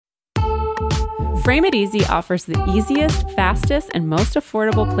Frame It Easy offers the easiest, fastest, and most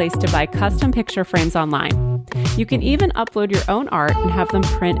affordable place to buy custom picture frames online. You can even upload your own art and have them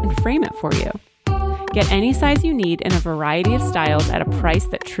print and frame it for you. Get any size you need in a variety of styles at a price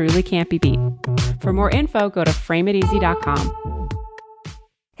that truly can't be beat. For more info, go to frameiteasy.com.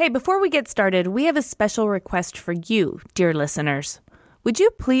 Hey, before we get started, we have a special request for you, dear listeners. Would you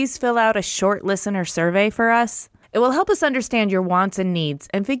please fill out a short listener survey for us? It will help us understand your wants and needs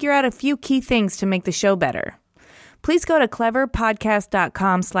and figure out a few key things to make the show better. Please go to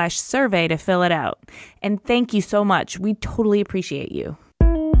cleverpodcast.com/survey to fill it out. And thank you so much. We totally appreciate you.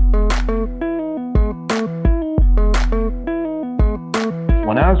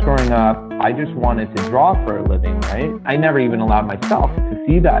 When I was growing up, I just wanted to draw for a living, right? I never even allowed myself to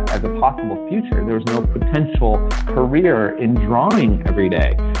see that as a possible future. There was no potential career in drawing every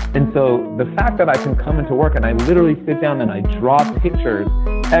day. And so the fact that I can come into work and I literally sit down and I draw pictures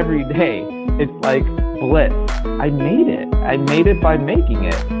every day, it's like bliss. I made it. I made it by making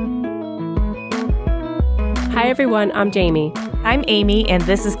it. Hi, everyone. I'm Jamie. I'm Amy, and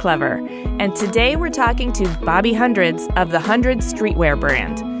this is Clever. And today we're talking to Bobby Hundreds of the Hundreds Streetwear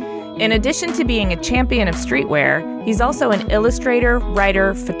brand. In addition to being a champion of streetwear, he's also an illustrator,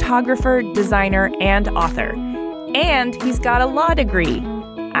 writer, photographer, designer, and author. And he's got a law degree.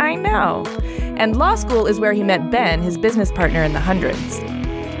 I know. And law school is where he met Ben, his business partner in the Hundreds.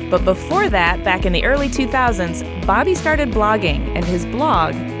 But before that, back in the early 2000s, Bobby started blogging, and his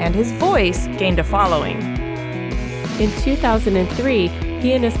blog and his voice gained a following. In 2003,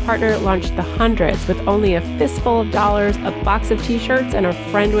 he and his partner launched the Hundreds with only a fistful of dollars, a box of t-shirts, and a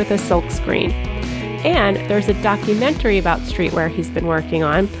friend with a silk screen. And there's a documentary about streetwear he's been working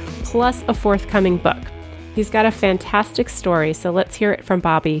on, plus a forthcoming book. He's got a fantastic story, so let's hear it from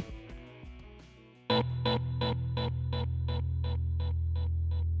Bobby.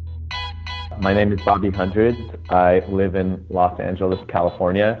 My name is Bobby Hundreds. I live in Los Angeles,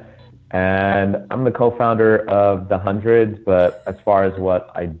 California. And I'm the co-founder of The Hundreds, but as far as what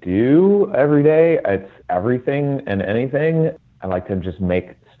I do every day, it's everything and anything. I like to just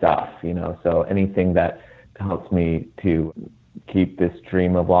make stuff, so anything that helps me to keep this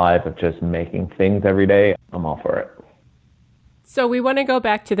dream alive of just making things every day, I'm all for it. So we want to go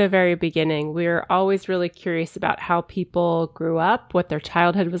back to the very beginning. We're always really curious about how people grew up, what their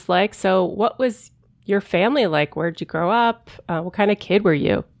childhood was like. So what was your family like? Where'd you grow up? What kind of kid were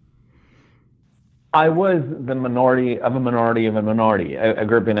you? I was the minority of a minority of a minority. I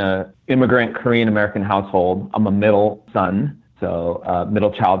grew up in an immigrant Korean-American household. I'm a middle son, so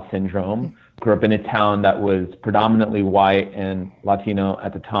middle child syndrome. Grew up in a town that was predominantly white and Latino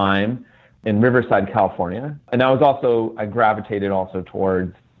at the time in Riverside, California. And I gravitated also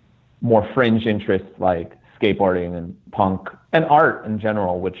towards more fringe interests like skateboarding and punk and art in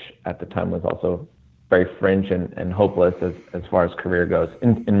general, which at the time was also very fringe and hopeless as far as career goes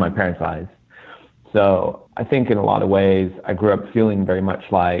in my parents' eyes. So I think in a lot of ways, I grew up feeling very much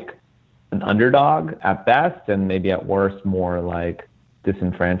like an underdog at best, and maybe at worst, more like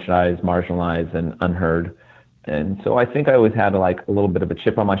disenfranchised, marginalized, and unheard. And so I think I always had like a little bit of a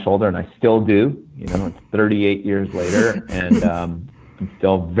chip on my shoulder, and I still do. It's 38 years later, and I'm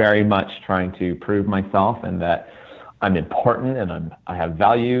still very much trying to prove myself and that I'm important and I have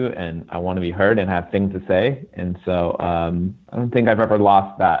value and I want to be heard and have things to say. And so I don't think I've ever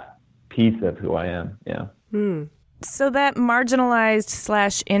lost that piece of who I am. Yeah. So that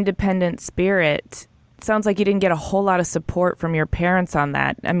marginalized / independent spirit, it sounds like you didn't get a whole lot of support from your parents on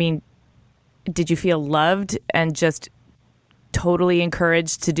that. I mean, did you feel loved and just totally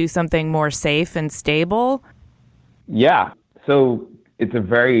encouraged to do something more safe and stable? Yeah. So it's a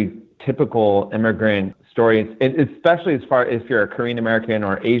very typical immigrant story, especially as far as if you're a Korean American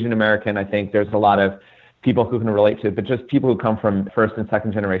or Asian American. I think there's a lot of people who can relate to it, but just people who come from first and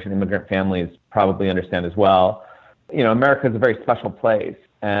second generation immigrant families probably understand as well. America is a very special place,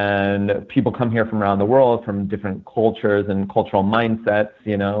 and people come here from around the world, from different cultures and cultural mindsets.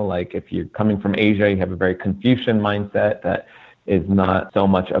 Like if you're coming from Asia, you have a very Confucian mindset that is not so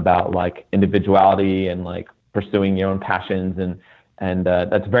much about like individuality and like pursuing your own passions, and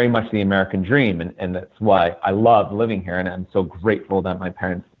that's very much the American dream, and that's why I love living here, and I'm so grateful that my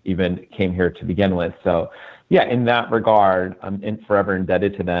parents even came here to begin with. So yeah, in that regard, I'm forever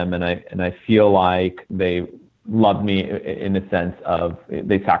indebted to them, and I feel like they loved me in the sense of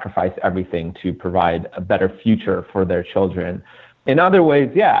they sacrificed everything to provide a better future for their children. In other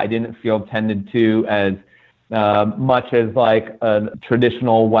ways, yeah, I didn't feel tended to as much as like a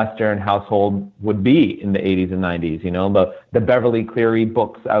traditional Western household would be in the 80s and 90s. The Beverly Cleary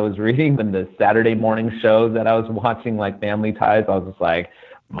books I was reading and the Saturday morning shows that I was watching, like Family Ties, I was just like,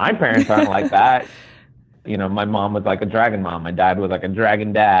 my parents aren't like that. My mom was like a dragon mom. My dad was like a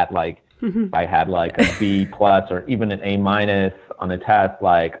dragon dad. Like if I had like a B+ or even an A- on a test,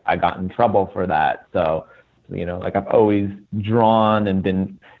 like I got in trouble for that. So, like I've always drawn and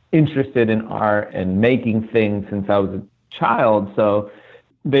been interested in art and making things since I was a child. So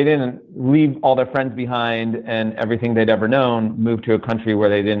they didn't leave all their friends behind and everything they'd ever known, move to a country where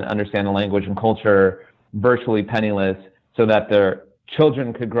they didn't understand the language and culture, virtually penniless, so that their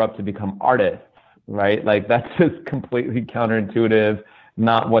children could grow up to become artists, right? Like that's just completely counterintuitive,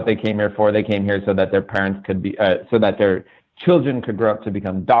 not what they came here for. They came here so that their parents could be, so that their children could grow up to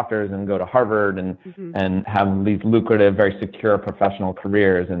become doctors and go to Harvard and have these lucrative, very secure professional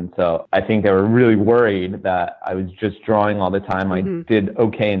careers. And so I think they were really worried that I was just drawing all the time. I did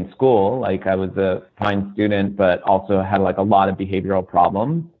okay in school. Like I was a fine student, but also had like a lot of behavioral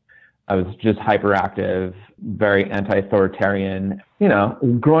problems. I was just hyperactive, very anti-authoritarian,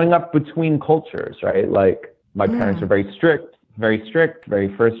 growing up between cultures, right? Like my parents are very strict,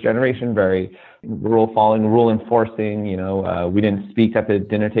 very first generation, very rule enforcing. We didn't speak at the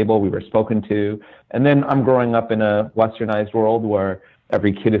dinner table, we were spoken to. And then I'm growing up in a westernized world where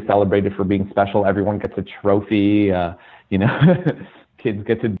every kid is celebrated for being special. Everyone gets a trophy. Kids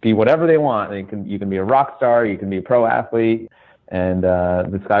get to be whatever they want. You can be a rock star, you can be a pro athlete, and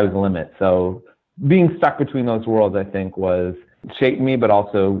the sky was the limit. So being stuck between those worlds, I think, shaped me, but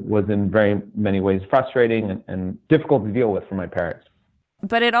also was in very many ways frustrating and difficult to deal with for my parents.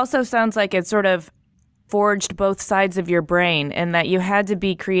 But it also sounds like it sort of forged both sides of your brain, and that you had to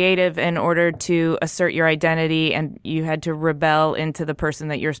be creative in order to assert your identity, and you had to rebel into the person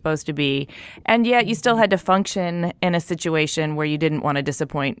that you're supposed to be. And yet you still had to function in a situation where you didn't want to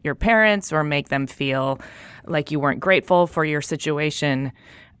disappoint your parents or make them feel like you weren't grateful for your situation.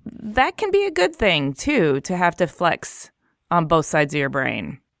 That can be a good thing, too, to have to flex on both sides of your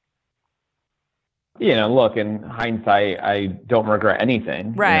brain. Look, in hindsight, I don't regret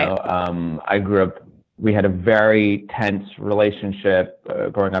anything. Right. I grew up, we had a very tense relationship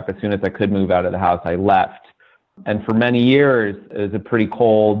growing up. As soon as I could move out of the house, I left. And for many years, it was a pretty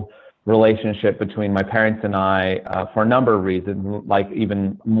cold relationship between my parents and I for a number of reasons, like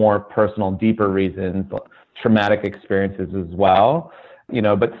even more personal, deeper reasons, traumatic experiences as well.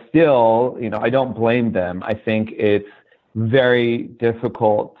 But still, I don't blame them. I think it's very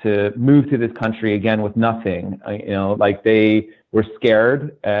difficult to move to this country again with nothing. Like they were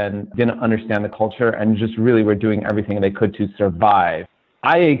scared and didn't understand the culture and just really were doing everything they could to survive.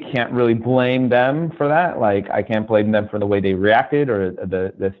 I can't really blame them for that. Like I can't blame them for the way they reacted or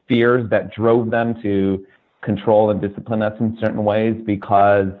the fears that drove them to control and discipline us in certain ways,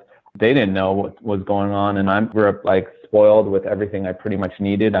 because they didn't know what was going on. And I grew up like spoiled with everything I pretty much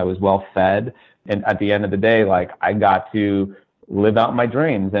needed. I was well fed. And at the end of the day, like I got to live out my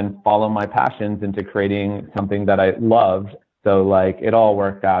dreams and follow my passions into creating something that I loved. So like it all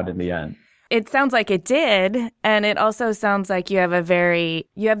worked out in the end. It sounds like it did. And it also sounds like you have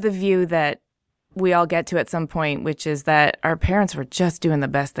the view that we all get to at some point, which is that our parents were just doing the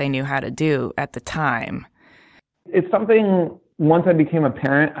best they knew how to do at the time. It's something, once I became a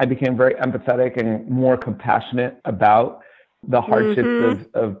parent, I became very empathetic and more compassionate about the hardships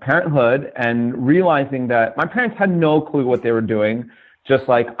of parenthood, and realizing that my parents had no clue what they were doing. Just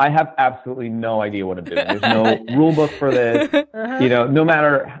like I have absolutely no idea what I'm doing. There's no rule book for this. No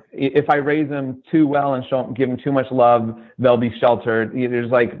matter if I raise them too well and give them too much love, they'll be sheltered.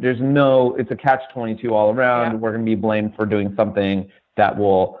 It's a catch-22 all around. Yeah. We're going to be blamed for doing something that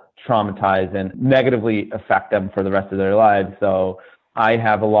will traumatize and negatively affect them for the rest of their lives. So I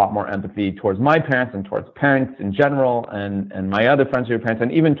have a lot more empathy towards my parents and towards parents in general, and my other friends who are parents,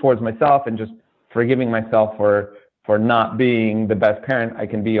 and even towards myself, and just forgiving myself for not being the best parent I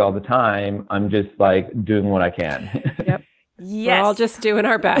can be all the time. I'm just like doing what I can. Yep. Yes. We're all just doing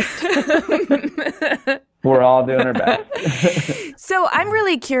our best. We're all doing our best. So I'm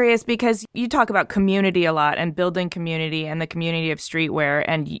really curious, because you talk about community a lot and building community and the community of streetwear,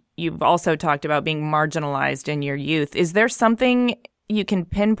 and you've also talked about being marginalized in your youth. Is there something you can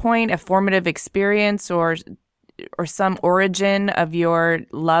pinpoint, a formative experience or some origin of your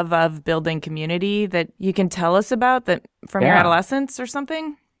love of building community that you can tell us about that from your adolescence or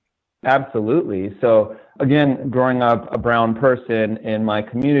something? Absolutely. So again, growing up a brown person in my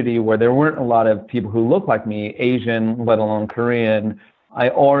community where there weren't a lot of people who looked like me, Asian, let alone Korean, I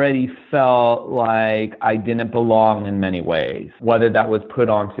already felt like I didn't belong in many ways, whether that was put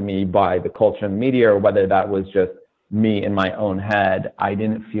onto me by the culture and media or whether that was just me in my own head. I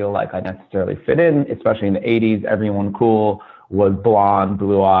didn't feel like I necessarily fit in, especially in the 80s. Everyone cool was blonde,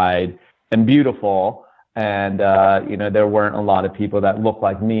 blue-eyed, and beautiful. And, there weren't a lot of people that looked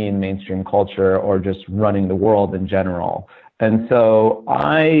like me in mainstream culture or just running the world in general. And so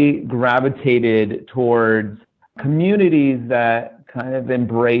I gravitated towards communities that kind of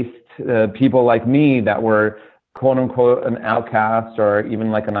embraced people like me that were quote unquote an outcast or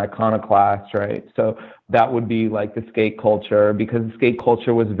even like an iconoclast, right? So that would be like the skate culture, because the skate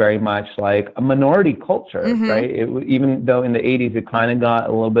culture was very much like a minority culture, right? Even though in the 80s it kind of got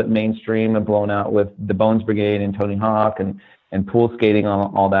a little bit mainstream and blown out with the Bones Brigade and Tony Hawk and pool skating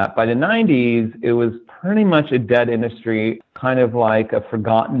and all that. By the 90s, it was pretty much a dead industry, kind of like a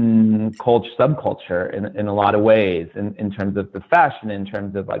forgotten subculture in a lot of ways, in terms of the fashion, in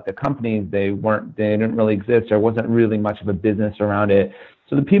terms of like the companies, they didn't really exist. There wasn't really much of a business around it.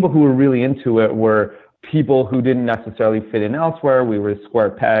 So the people who were really into it were people who didn't necessarily fit in elsewhere. We were square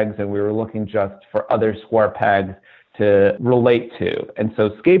pegs, and we were looking just for other square pegs to relate to. And so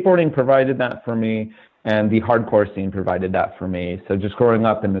skateboarding provided that for me, and the hardcore scene provided that for me. So just growing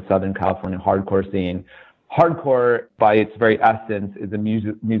up in the Southern California hardcore scene, hardcore by its very essence is a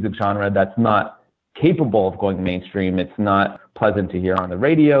music genre that's not capable of going mainstream. It's not pleasant to hear on the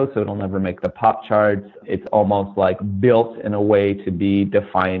radio, so it'll never make the pop charts. It's almost like built in a way to be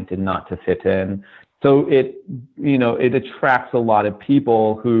defiant and not to fit in. So it attracts a lot of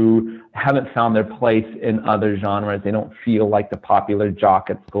people who haven't found their place in other genres. They don't feel like the popular jock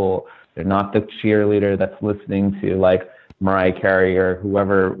at school. They're not the cheerleader that's listening to like Mariah Carey or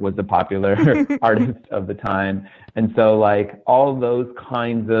whoever was the popular artist of the time. And so like all those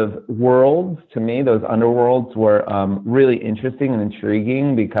kinds of worlds, to me, those underworlds were really interesting and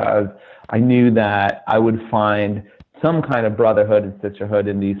intriguing, because I knew that I would find some kind of brotherhood and sisterhood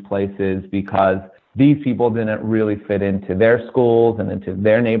in these places, because these people didn't really fit into their schools and into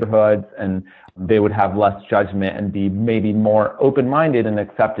their neighborhoods, and they would have less judgment and be maybe more open-minded and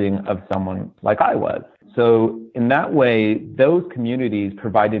accepting of someone like I was. So in that way, those communities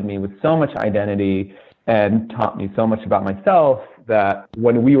provided me with so much identity and taught me so much about myself, that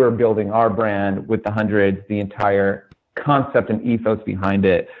when we were building our brand with the Hundreds, the entire concept and ethos behind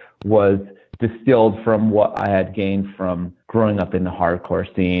it was distilled from what I had gained from growing up in the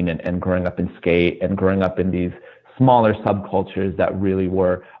hardcore scene and growing up in skate and growing up in these smaller subcultures that really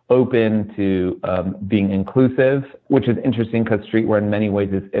were open to being inclusive, which is interesting because streetwear in many ways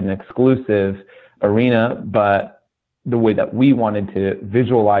is an exclusive arena, but the way that we wanted to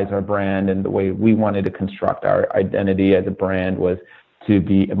visualize our brand and the way we wanted to construct our identity as a brand was to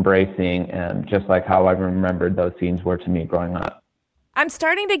be embracing, and just like how I remembered those scenes were to me growing up. I'm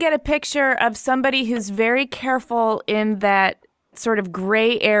starting to get a picture of somebody who's very careful in that sort of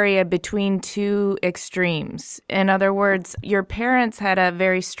gray area between two extremes. In other words, your parents had a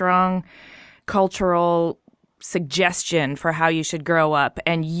very strong cultural suggestion for how you should grow up,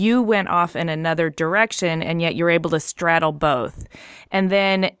 and you went off in another direction, and yet you're able to straddle both. And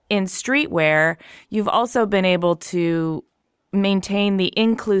then in streetwear, you've also been able to maintain the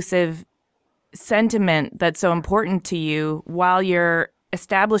inclusive sentiment that's so important to you while you're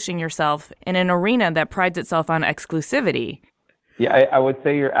establishing yourself in an arena that prides itself on exclusivity. Yeah, I would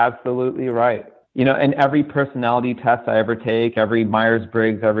say you're absolutely right. And every personality test I ever take, every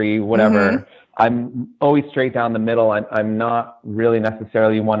Myers-Briggs, every whatever, I'm always straight down the middle. I'm not really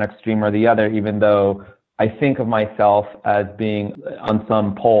necessarily one extreme or the other, even though I think of myself as being on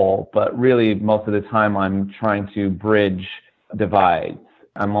some pole, but really most of the time I'm trying to bridge divides.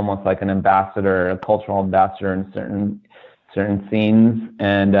 I'm almost like an ambassador, a cultural ambassador in certain scenes.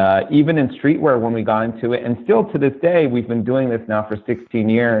 And even in streetwear, when we got into it, and still to this day, we've been doing this now for 16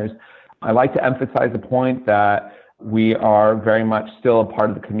 years, I like to emphasize the point that we are very much still a part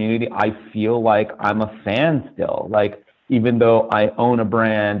of the community. I feel like I'm a fan still. Like, even though I own a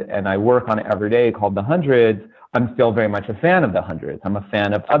brand and I work on it every day called The Hundreds, I'm still very much a fan of The Hundreds. I'm a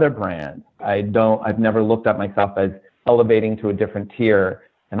fan of other brands. I've never looked at myself as elevating to a different tier.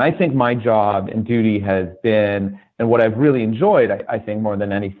 And I think my job and duty has been, and what I've really enjoyed, I think more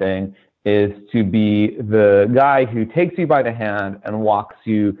than anything, is to be the guy who takes you by the hand and walks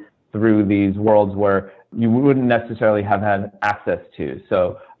you through these worlds where you wouldn't necessarily have had access to.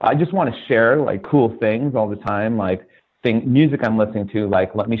 So I just want to share like cool things all the time, like music I'm listening to,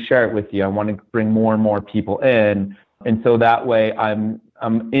 like, let me share it with you. I want to bring more and more people in. And so that way I'm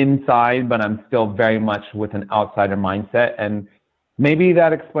inside, but I'm still very much with an outsider mindset. And maybe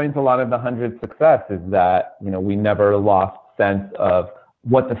that explains a lot of the Hundreds' success, is that, we never lost sense of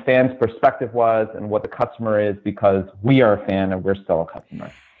what the fan's perspective was and what the customer is, because we are a fan and we're still a customer.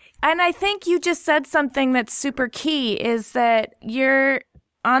 And I think you just said something that's super key, is that you're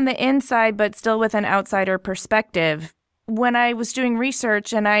on the inside, but still with an outsider perspective. when I was doing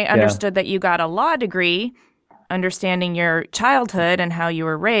research and I understood that you got a law degree, understanding your childhood and how you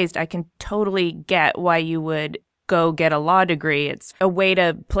were raised, I can totally get why you would go get a law degree. It's a way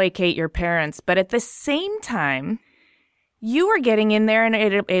to placate your parents. But at the same time, you were getting in there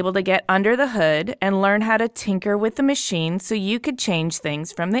and able to get under the hood and learn how to tinker with the machine so you could change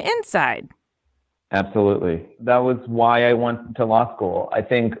things from the inside. Absolutely. That was why I went to law school. I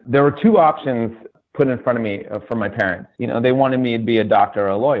think there were two options put in front of me from my parents. You know, they wanted me to be a doctor or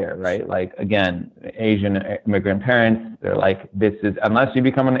a lawyer, right? Like, again, Asian immigrant parents, they're like, this is, unless you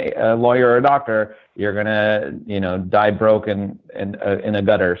become a lawyer or a doctor, you're going to, you know, die broke in a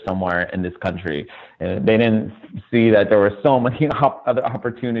gutter somewhere in this country. And they didn't see that there were so many other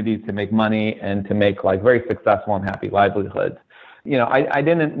opportunities to make money and to make like very successful and happy livelihoods. You know, I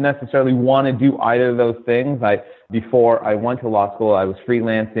didn't necessarily want to do either of those things. Before I went to law school, I was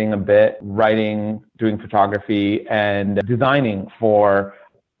freelancing a bit, writing, doing photography, and designing for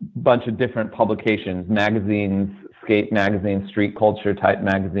a bunch of different publications, magazines, skate magazines, street culture type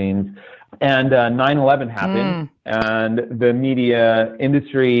magazines. And 9/11 happened, and the media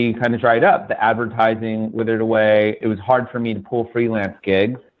industry kind of dried up. The advertising withered away. It was hard for me to pull freelance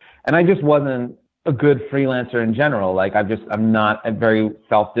gigs, and I just wasn't a good freelancer in general. Like, I'm not very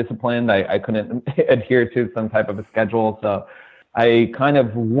self-disciplined. I couldn't adhere to some type of a schedule. So I kind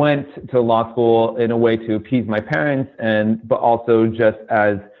of went to law school in a way to appease my parents, but also just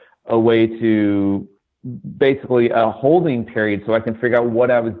as a way to basically a holding period so I can figure out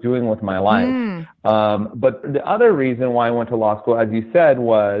what I was doing with my life. But the other reason why I went to law school, as you said,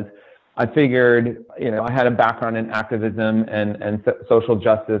 was I figured, you know, I had a background in activism and social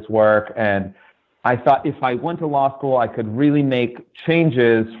justice work, and I thought if I went to law school, I could really make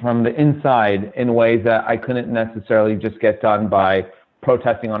changes from the inside in ways that I couldn't necessarily just get done by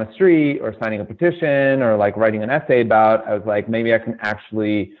protesting on a street or signing a petition or like writing an essay about. I was like, maybe I can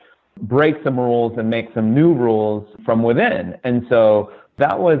actually break some rules and make some new rules from within. And so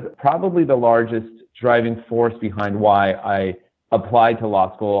that was probably the largest driving force behind why I applied to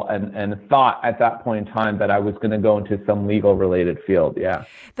law school and thought at that point in time that I was going to go into some legal related field. Yeah.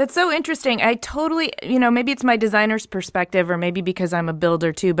 That's so interesting. I totally, you know, maybe it's my designer's perspective or maybe because I'm a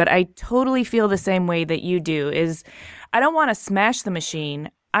builder too, but I totally feel the same way that you do. Is I don't want to smash the machine.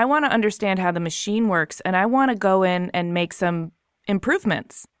 I want to understand how the machine works, and I want to go in and make some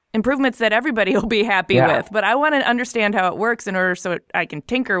improvements that everybody will be happy with. But I want to understand how it works in order so I can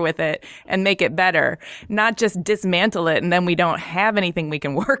tinker with it and make it better, not just dismantle it and then we don't have anything we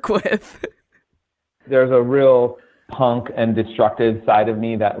can work with. There's a real punk and destructive side of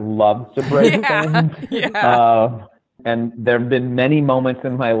me that loves to break things. And there have been many moments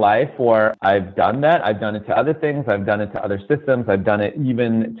in my life where I've done that. I've done it to other things. I've done it to other systems. I've done it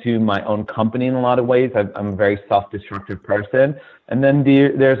even to my own company in a lot of ways. I'm a very self-destructive person. And then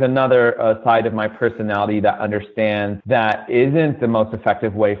there's another side of my personality that understands that isn't the most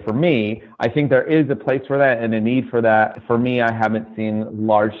effective way for me. I think there is a place for that and a need for that. For me, I haven't seen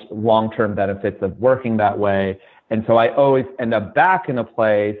large long-term benefits of working that way. And so I always end up back in a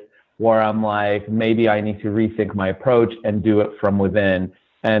place where I'm like, maybe I need to rethink my approach and do it from within.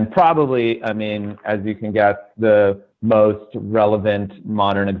 And probably, I mean, as you can guess, the most relevant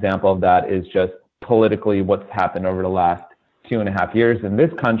modern example of that is just politically what's happened over the last 2.5 years in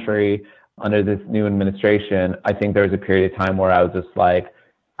this country under this new administration. I think there was a period of time where I was just like,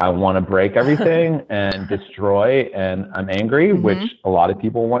 I want to break everything and destroy, and I'm angry, which a lot of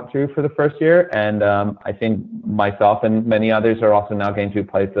people went through for the first year. And I think myself and many others are also now getting to a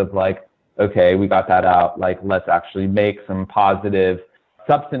place of like, okay, we got that out. Like, let's actually make some positive,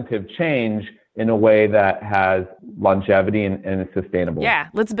 substantive change in a way that has longevity and is sustainable. Yeah,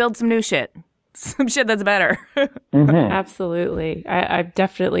 let's build some new shit. Some shit that's better. Absolutely. I've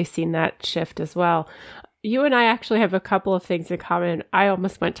definitely seen that shift as well. You and I actually have a couple of things in common. I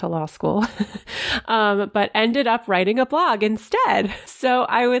almost went to law school, but ended up writing a blog instead. So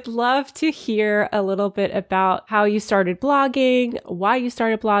I would love to hear a little bit about how you started blogging, why you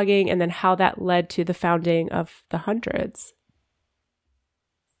started blogging, and then how that led to the founding of the Hundreds.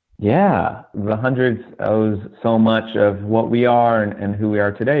 Yeah, the Hundreds owes so much of what we are and who we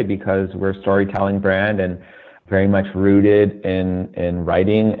are today because we're a storytelling brand and very much rooted in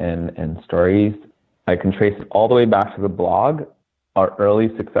writing and stories. I can trace it all the way back to the blog. Our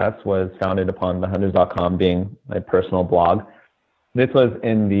early success was founded upon thehundreds.com being my personal blog. This was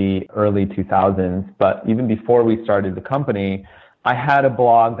in the early 2000s, but even before we started the company, I had a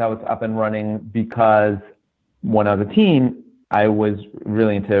blog that was up and running because when I was a teen, I was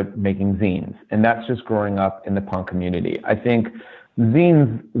really into making zines, and that's just growing up in the punk community. I think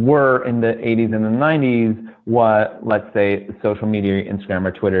zines were in the 80s and the 90s what, let's say, social media, Instagram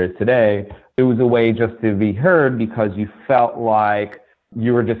or Twitter is today. It was a way just to be heard because you felt like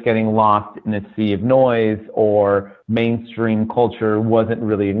you were just getting lost in a sea of noise, or mainstream culture wasn't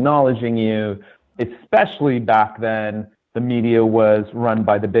really acknowledging you. Especially back then, the media was run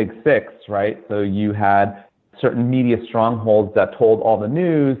by the big six, right? So you had certain media strongholds that told all the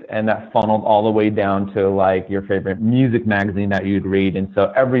news, and that funneled all the way down to like your favorite music magazine that you'd read. And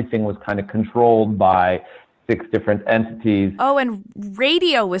so everything was kind of controlled by 6 different entities. Oh, and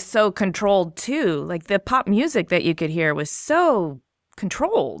radio was so controlled too. Like the pop music that you could hear was so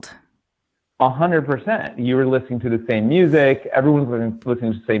controlled. 100%. You were listening to the same music. Everyone was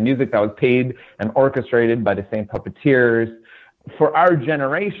listening to the same music that was paid and orchestrated by the same puppeteers. For our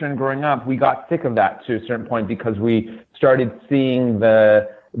generation growing up, we got sick of that to a certain point because we started seeing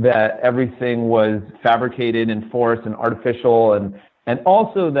that everything was fabricated and forced and artificial, and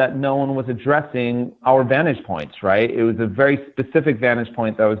also that no one was addressing our vantage points, right? It was a very specific vantage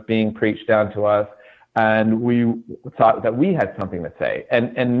point that was being preached down to us. And we thought that we had something to say.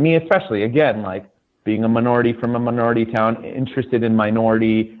 And me especially, again, like being a minority from a minority town, interested in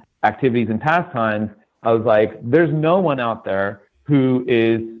minority activities and pastimes, I was like, there's no one out there who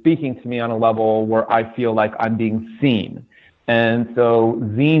is speaking to me on a level where I feel like I'm being seen. And so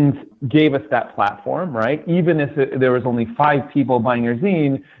zines gave us that platform, right? Even if there was only 5 people buying your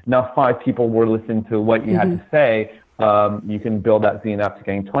zine, now 5 people were listening to what you had to say. You can build that zine up to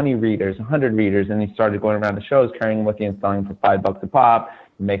getting 20 readers, 100 readers, and you started going around the shows, carrying them with you and selling for $5 a pop,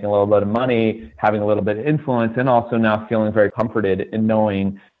 making a little bit of money, having a little bit of influence, and also now feeling very comforted in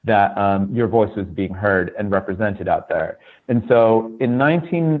knowing that your voice was being heard and represented out there. And so in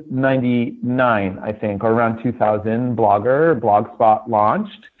 1999, I think, or around 2000, Blogspot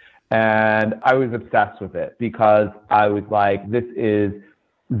launched, and I was obsessed with it because I was like, this is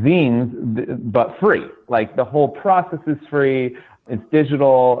zines, but free. Like the whole process is free. It's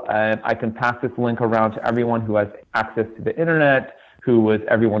digital, and I can pass this link around to everyone who has access to the internet, who was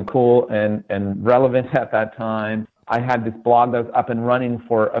everyone cool and relevant at that time. I had this blog that was up and running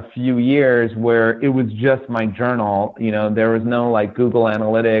for a few years where it was just my journal. You know, there was no like Google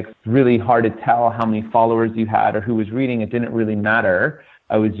Analytics. It's really hard to tell how many followers you had or who was reading. It didn't really matter.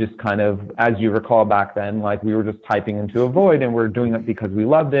 I was just kind of, as you recall back then, like we were just typing into a void, and we're doing it because we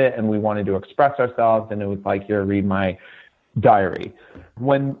loved it and we wanted to express ourselves. And it was like, here, read my diary.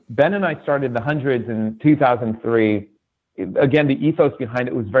 When Ben and I started the Hundreds in 2003, again, the ethos behind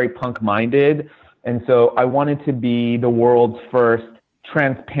it was very punk-minded. And so I wanted to be the world's first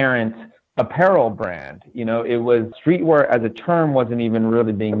transparent apparel brand. You know, it was streetwear as a term wasn't even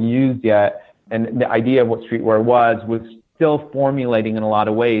really being used yet. And the idea of what streetwear was still formulating in a lot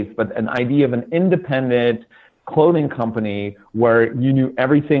of ways, but an idea of an independent clothing company where you knew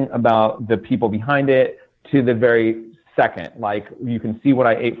everything about the people behind it to the very second. Like you can see what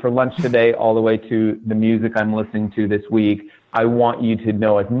I ate for lunch today all the way to the music I'm listening to this week. I want you to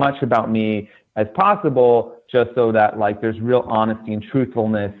know as much about me as possible, just so that like there's real honesty and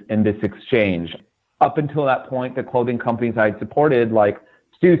truthfulness in this exchange. Up until that point, the clothing companies I supported, like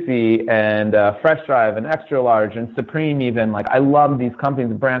Stussy and Fresh Drive and Extra Large and Supreme even, like I love these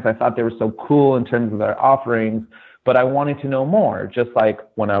companies and brands. I thought they were so cool in terms of their offerings, but I wanted to know more. Just like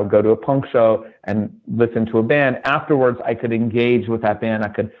when I would go to a punk show and listen to a band, afterwards I could engage with that band. I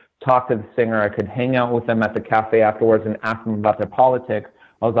could talk to the singer. I could hang out with them at the cafe afterwards and ask them about their politics.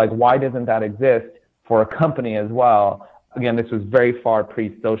 I was like, why doesn't that exist for a company as well? Again, this was very far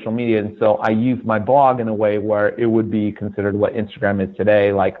pre-social media, and so I used my blog in a way where it would be considered what Instagram is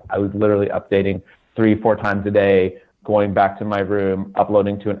today. Like I was literally updating 3-4 times a day, going back to my room,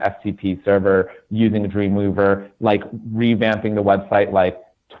 uploading to an FTP server, using a Dreamweaver, like revamping the website like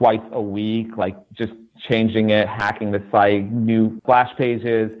twice a week, like just changing it, hacking the site, new splash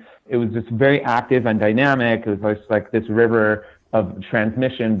pages. It was just very active and dynamic. It was just like this river of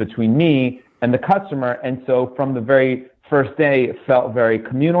transmission between me and the customer. And so from the very first day, it felt very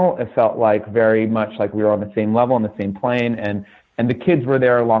communal. It felt like very much like we were on the same level, on the same plane. And the kids were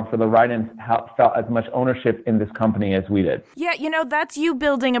there along for the ride and felt as much ownership in this company as we did. Yeah, you know, that's you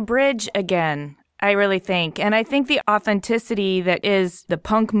building a bridge again, I really think. And I think the authenticity that is the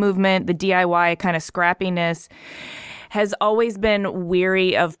punk movement, the DIY kind of scrappiness, has always been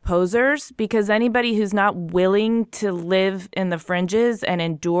weary of posers, because anybody who's not willing to live in the fringes and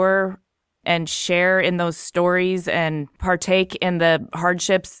endure and share in those stories and partake in the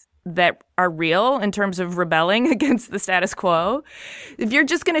hardships that are real in terms of rebelling against the status quo. If you're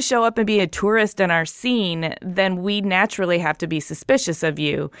just going to show up and be a tourist in our scene, then we naturally have to be suspicious of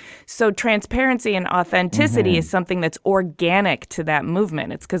you. So transparency and authenticity is something that's organic to that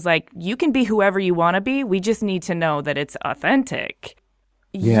movement. It's because, like, you can be whoever you want to be. We just need to know that it's authentic.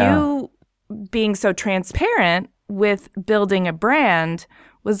 Yeah. You being so transparent with building a brand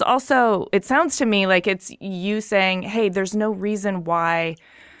was also, it sounds to me like it's you saying, hey, there's no reason why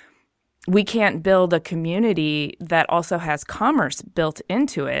we can't build a community that also has commerce built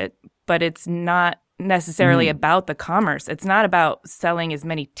into it, but it's not necessarily about the commerce. It's not about selling as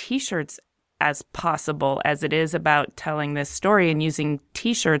many T-shirts as possible as it is about telling this story and using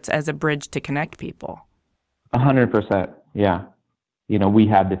T-shirts as a bridge to connect people. 100%. Yeah. You know, we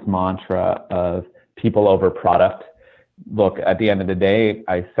have this mantra of people over product. Look, at the end of the day,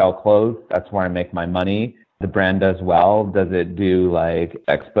 I sell clothes. That's where I make my money. The brand does well. Does it do like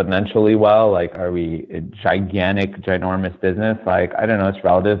exponentially well? Like, are we a ginormous business? Like, I don't know, it's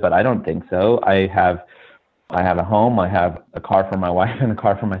relative, but I don't think so. I have a home, I have a car for my wife and a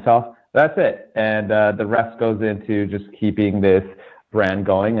car for myself. That's it. And the rest goes into just keeping this brand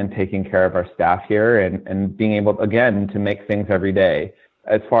going and taking care of our staff here and being able, again, to make things every day.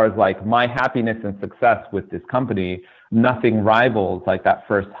 As far as like my happiness and success with this company, nothing rivals like that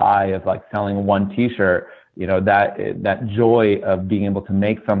first high of like selling one T-shirt. You know, that joy of being able to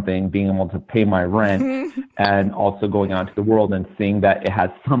make something, being able to pay my rent, and also going out to the world and seeing that it has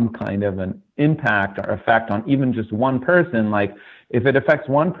some kind of an impact or effect on even just one person. Like, if it affects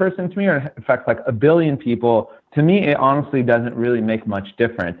one person to me or it affects like a billion people, to me, it honestly doesn't really make much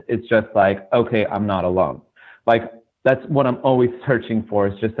difference. It's just like, okay, I'm not alone. Like, that's what I'm always searching for,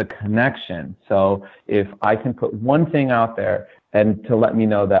 is just a connection. So if I can put one thing out there and to let me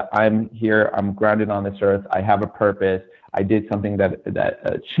know that I'm here, I'm grounded on this earth, I have a purpose, I did something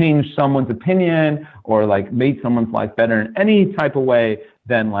that changed someone's opinion or like made someone's life better in any type of way,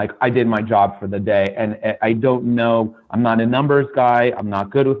 then like I did my job for the day. And I don't know, I'm not a numbers guy, I'm not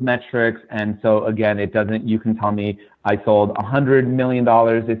good with metrics. And so again, you can tell me I sold $100 million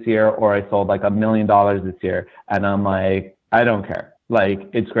this year or I sold like $1 million this year. And I'm like, I don't care. Like,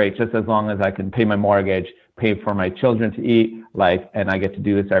 it's great just as long as I can pay my mortgage, pay for my children to eat, like, and I get to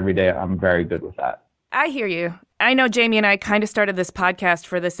do this every day. I'm very good with that. I hear you. I know Jamie and I kind of started this podcast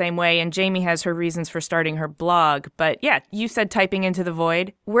for the same way, and Jamie has her reasons for starting her blog. But yeah, you said typing into the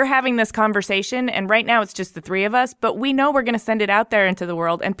void. We're having this conversation, and right now it's just the three of us, but we know we're going to send it out there into the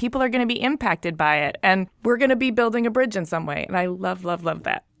world, and people are going to be impacted by it, and we're going to be building a bridge in some way. And I love, love, love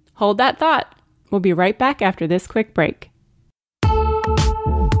that. Hold that thought. We'll be right back after this quick break.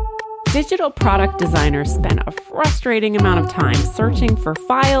 Digital product designers spend a frustrating amount of time searching for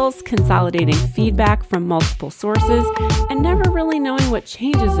files, consolidating feedback from multiple sources, and never really knowing what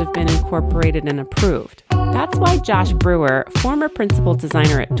changes have been incorporated and approved. That's why Josh Brewer, former principal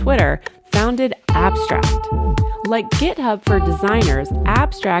designer at Twitter, founded Abstract. Like GitHub for designers,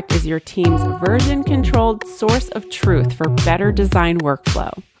 Abstract is your team's version-controlled source of truth for better design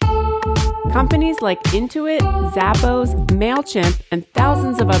workflow. Companies like Intuit, Zappos, MailChimp, and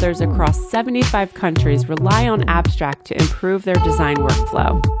thousands of others across 75 countries rely on Abstract to improve their design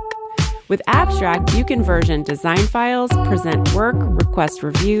workflow. With Abstract, you can version design files, present work, request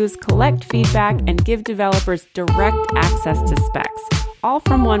reviews, collect feedback, and give developers direct access to specs, all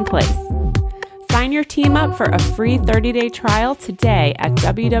from one place. Sign your team up for a free 30-day trial today at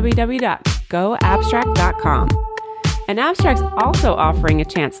www.goabstract.com. And Abstract's also offering a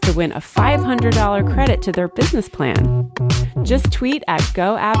chance to win a $500 credit to their business plan. Just tweet at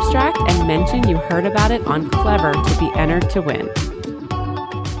GoAbstract and mention you heard about it on Clever to be entered to win.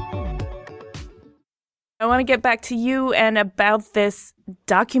 I want to get back to you and about this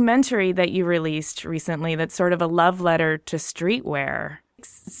documentary that you released recently that's sort of a love letter to streetwear.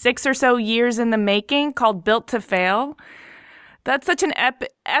 6 or so years in the making, called Built to Fail. That's such an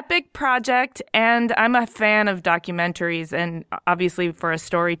epic project, and I'm a fan of documentaries, and obviously for a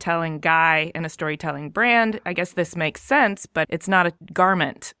storytelling guy and a storytelling brand, I guess this makes sense, but it's not a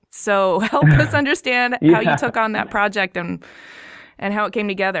garment. So help us understand how you took on that project and how it came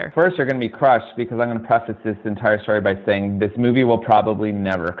together. First, you're going to be crushed because I'm going to preface this entire story by saying this movie will probably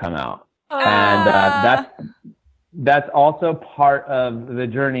never come out. And that's also part of the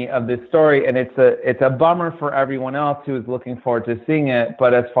journey of this story, and it's a bummer for everyone else who is looking forward to seeing it.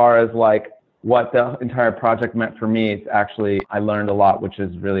 But as far as like what the entire project meant for me, it's actually, I learned a lot, which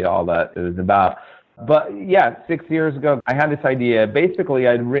is really all that it was about. But yeah, 6 years ago, I had this idea. Basically,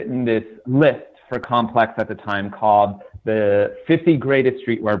 I'd written this list for Complex at the time called the 50 greatest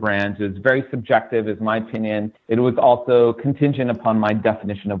streetwear brands. It was very subjective, is my opinion. It was also contingent upon my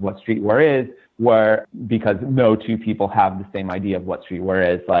definition of what streetwear is, because no two people have the same idea of what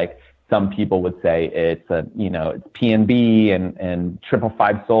streetwear is. Like, some people would say it's it's P&B and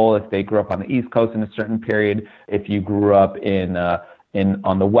 555 Soul if they grew up on the East Coast in a certain period. If you grew up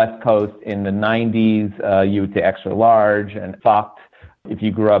on the West Coast in the 90s, you would say extra large and fucked. If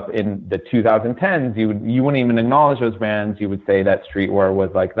you grew up in the 2010s, you wouldn't even acknowledge those brands. You would say that streetwear was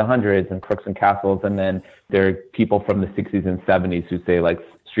like the Hundreds and Crooks and Castles. And then there are people from the 60s and 70s who say like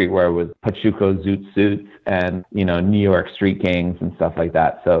streetwear was Pachuco Zoot Suits and, New York street gangs and stuff like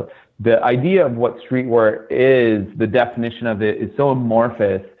that. So the idea of what streetwear is, the definition of it is so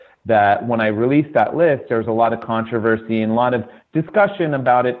amorphous that when I released that list, there was a lot of controversy and a lot of discussion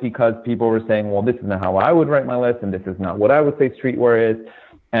about it because people were saying, well, this is not how I would write my list and this is not what I would say streetwear is.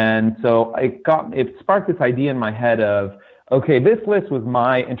 And so it sparked this idea in my head of, okay, this list was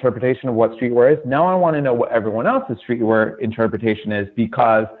my interpretation of what streetwear is. Now I want to know what everyone else's streetwear interpretation is,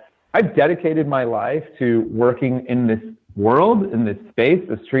 because I've dedicated my life to working in this world, in this space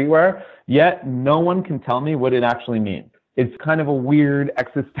of streetwear, yet no one can tell me what it actually means. It's kind of a weird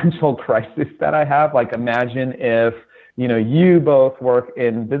existential crisis that I have. Like, imagine if, you both work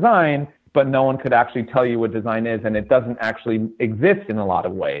in design, but no one could actually tell you what design is, and it doesn't actually exist in a lot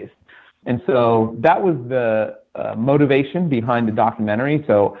of ways. And so that was the motivation behind the documentary.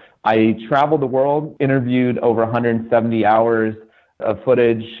 So I traveled the world, interviewed over 170 hours of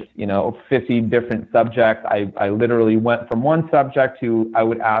footage, 50 different subjects. I literally went from one subject to, I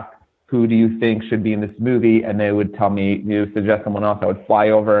would ask, who do you think should be in this movie? And they would tell me, suggest someone else. I would fly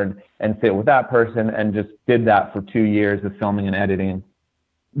over and sit with that person, and just did that for 2 years of filming and editing.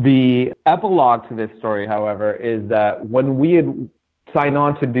 The epilogue to this story, however, is that when we had signed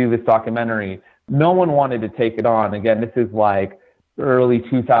on to do this documentary, no one wanted to take it on. Again, this is like early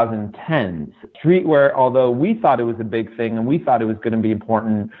 2010s. Streetwear, although we thought it was a big thing and we thought it was going to be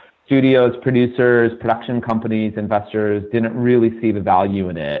important, studios, producers, production companies, investors didn't really see the value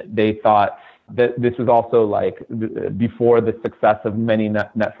in it. They thought that this was also like before the success of many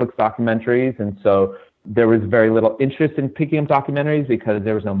Netflix documentaries. And so there was very little interest in picking up documentaries because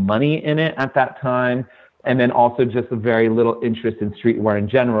there was no money in it at that time. And then also just a very little interest in streetwear in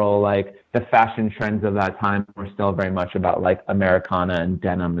general. Like, the fashion trends of that time were still very much about like Americana and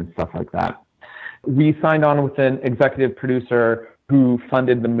denim and stuff like that. We signed on with an executive producer who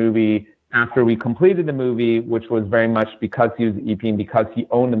funded the movie after we completed the movie, which was very much because he was the EP and because he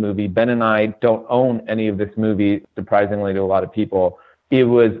owned the movie. Ben and I don't own any of this movie, surprisingly to a lot of people. It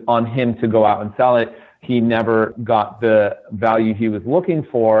was on him to go out and sell it. He never got the value he was looking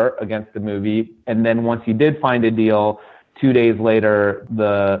for against the movie. And then once he did find a deal, 2 days later,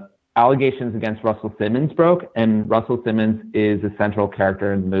 the allegations against Russell Simmons broke, and Russell Simmons is a central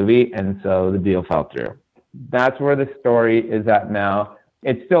character in the movie, and so the deal fell through. That's where the story is at now.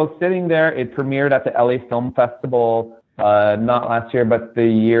 It's still sitting there. It premiered at the LA Film Festival, not last year, but the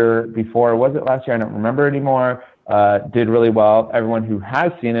year before. Was it last year? I don't remember anymore. Did really well. Everyone who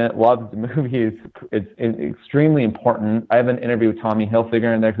has seen it loves the movie. It's extremely important. I have an interview with Tommy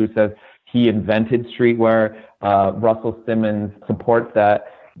Hilfiger in there who says he invented streetwear. Russell Simmons supports that.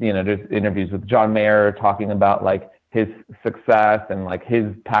 There's interviews with John Mayer talking about like his success and like his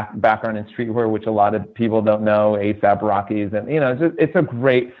background in streetwear, which a lot of people don't know, A$AP Rockies. And, it's a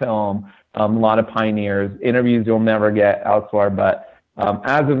great film. A lot of pioneers, interviews you'll never get elsewhere. But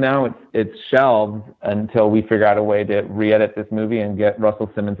as of now, it's shelved until we figure out a way to re-edit this movie and get Russell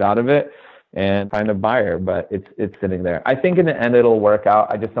Simmons out of it and find a buyer. But it's sitting there. I think in the end it'll work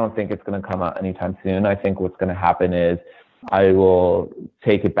out. I just don't think it's going to come out anytime soon. I think what's going to happen is I will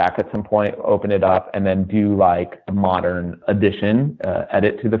take it back at some point, open it up, and then do like a modern edition,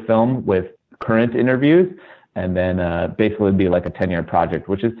 edit to the film with current interviews, and then basically it'd be like a 10-year project,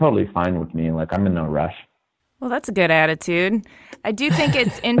 which is totally fine with me. Like, I'm in no rush. Well, that's a good attitude. I do think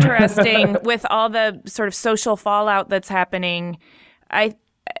it's interesting with all the sort of social fallout that's happening.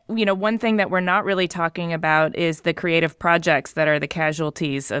 One thing that we're not really talking about is the creative projects that are the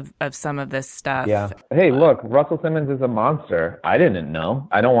casualties of some of this stuff. Yeah. Hey, look, Russell Simmons is a monster. I didn't know.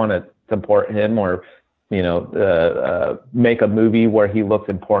 I don't want to support him or, make a movie where he looks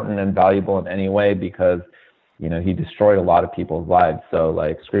important and valuable in any way because, he destroyed a lot of people's lives. So,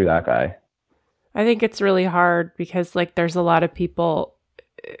 like, screw that guy. I think it's really hard because, like, there's a lot of people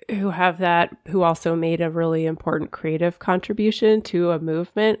who also made a really important creative contribution to a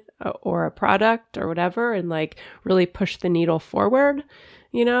movement or a product or whatever, and like really push the needle forward.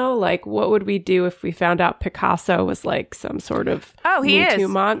 Like what would we do if we found out Picasso was like some sort of Me Too is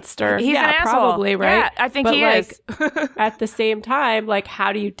monster? He's an asshole. Probably, right? Yeah, I think he is. At the same time, like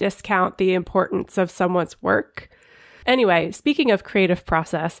how do you discount the importance of someone's work? Anyway, speaking of creative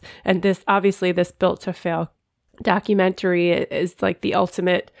process, and this Built to Fail documentary is like the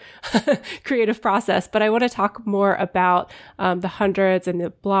ultimate creative process, but I want to talk more about the hundreds and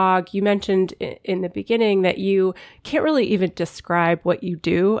the blog. You mentioned in the beginning that you can't really even describe what you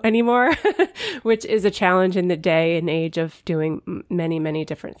do anymore, which is a challenge in the day and age of doing many, many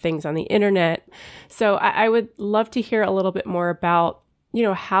different things on the internet. So I would love to hear a little bit more about,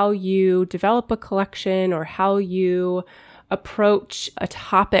 how you develop a collection or how you approach a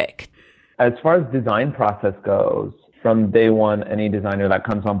topic. As far as design process goes, from day one, any designer that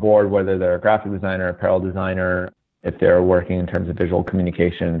comes on board, whether they're a graphic designer, apparel designer, if they're working in terms of visual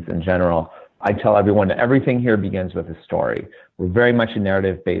communications in general, I tell everyone that everything here begins with a story. We're very much a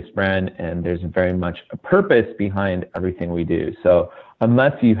narrative-based brand, and there's very much a purpose behind everything we do. So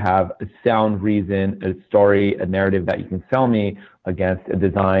unless you have a sound reason, a story, a narrative that you can sell me against a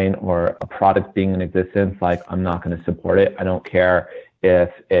design or a product being in existence, like I'm not going to support it. I don't care if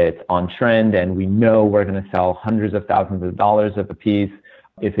it's on trend and we know we're going to sell hundreds of thousands of dollars of a piece,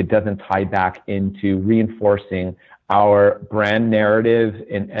 if it doesn't tie back into reinforcing our brand narrative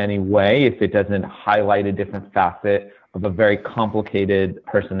in any way, if it doesn't highlight a different facet of a very complicated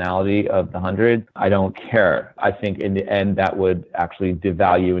personality of the hundreds, I don't care. I think in the end, that would actually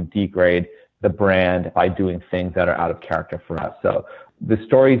devalue and degrade the brand by doing things that are out of character for us. So the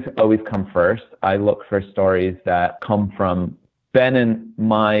stories always come first. I look for stories that come from Ben and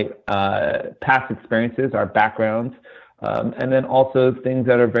my past experiences, our backgrounds, and then also things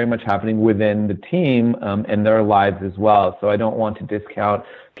that are very much happening within the team and their lives as well. So I don't want to discount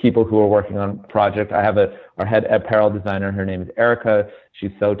people who are working on a project. I have our head apparel designer. Her name is Erica.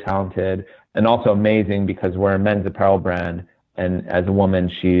 She's so talented and also amazing because we're a men's apparel brand. And as a woman,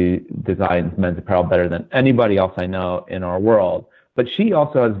 she designs men's apparel better than anybody else I know in our world. But she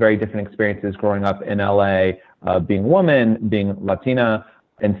also has very different experiences growing up in LA, being a woman, being Latina,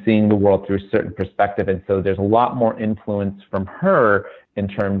 and seeing the world through a certain perspective. And so there's a lot more influence from her in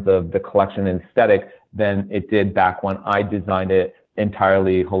terms of the collection and aesthetic than it did back when I designed it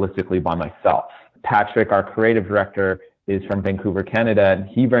entirely holistically by myself. Patrick, our creative director, is from Vancouver, Canada, and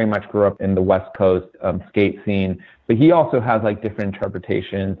he very much grew up in the West Coast skate scene, but he also has like different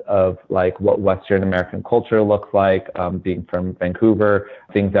interpretations of like what Western American culture looks like, being from Vancouver,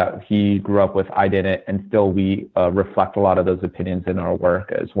 things that he grew up with, I didn't, and still we reflect a lot of those opinions in our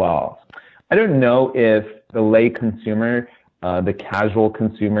work as well. I don't know if the lay consumer, the casual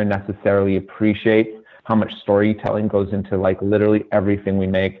consumer necessarily appreciates how much storytelling goes into like literally everything we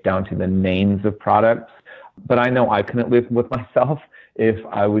make down to the names of products. But I know I couldn't live with myself if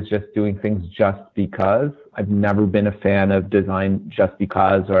I was just doing things just because. I've never been a fan of design just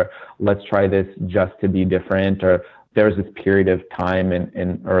because, or let's try this just to be different. Or there was this period of time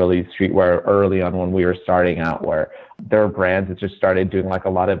in early streetwear, early on when we were starting out, where there were brands that just started doing like a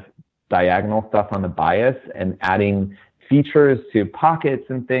lot of diagonal stuff on the bias and adding features to pockets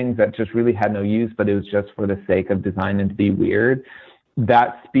and things that just really had no use, but it was just for the sake of design and to be weird.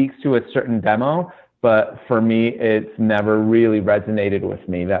 That speaks to a certain demo. But for me, it's never really resonated with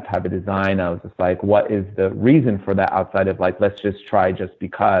me, that type of design. I was just like, what is the reason for that outside of like, let's just try just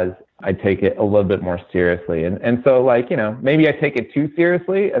because? I take it a little bit more seriously. And so like, maybe I take it too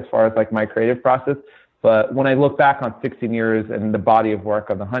seriously as far as like my creative process. But when I look back on 16 years and the body of work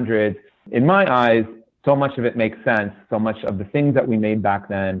of the hundreds, in my eyes, so much of it makes sense. So much of the things that we made back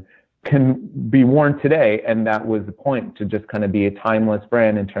then can be worn today, and that was the point, to just kind of be a timeless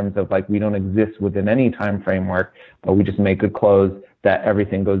brand in terms of like we don't exist within any time framework, but we just make good clothes that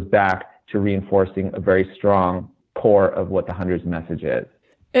everything goes back to reinforcing a very strong core of what the hundreds message is.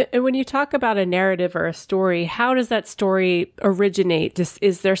 And when you talk about a narrative or a story, how does that story originate?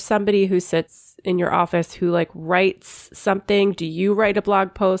 Is there somebody who sits in your office who like writes something? Do you write a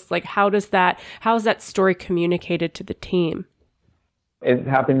blog post? Like how is that story communicated to the team? It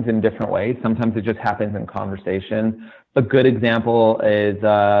happens in different ways. Sometimes it just happens in conversation. A good example is,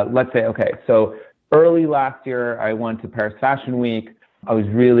 let's say, okay, so early last year, I went to Paris Fashion Week. I was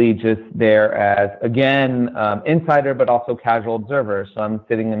really just there as, again, insider, but also casual observer. So I'm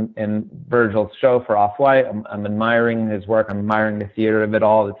sitting in Virgil's show for Off-White. I'm admiring his work. I'm admiring the theater of it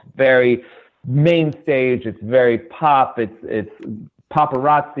all. It's very main stage. It's very pop. It's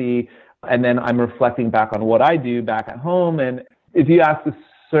paparazzi. And then I'm reflecting back on what I do back at home. And if you ask a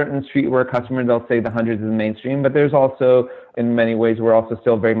certain streetwear customers, they'll say the hundreds is mainstream, but there's also, in many ways, we're also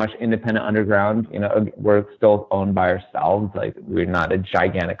still very much independent underground. You know, we're still owned by ourselves. Like, we're not a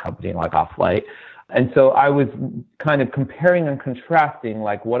gigantic company like Off-White. And so I was kind of comparing and contrasting,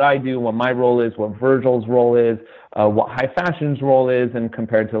 like, what I do, what my role is, what Virgil's role is, what high fashion's role is, and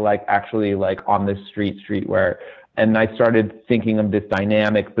compared to, like, actually, like, on the streetwear. And I started thinking of this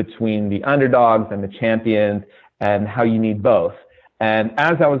dynamic between the underdogs and the champions and how you need both. And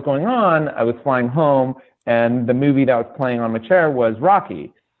as I was going on, I was flying home, and the movie that was playing on my chair was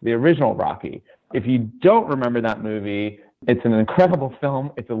Rocky, the original Rocky. If you don't remember that movie, it's an incredible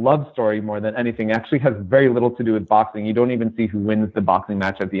film. It's a love story more than anything. It actually has very little to do with boxing. You don't even see who wins the boxing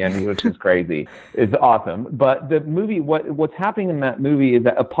match at the end, which is crazy. It's awesome. But the movie, what's happening in that movie is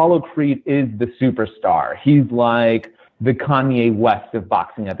that Apollo Creed is the superstar. He's like the Kanye West of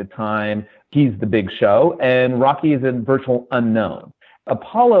boxing at the time. He's the big show. And Rocky is a virtual unknown.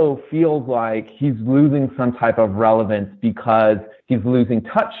 Apollo feels like he's losing some type of relevance because he's losing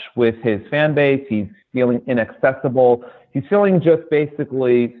touch with his fan base. He's feeling inaccessible. He's feeling just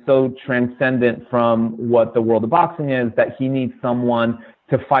basically so transcendent from what the world of boxing is that he needs someone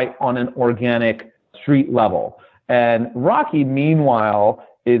to fight on an organic street level. And Rocky, meanwhile,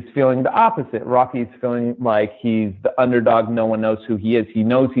 is feeling the opposite. Rocky's feeling like he's the underdog. No one knows who he is. He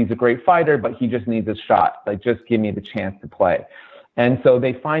knows he's a great fighter, but he just needs a shot. Like, just give me the chance to play. And so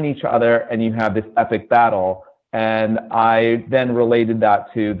they find each other, and you have this epic battle. And I then related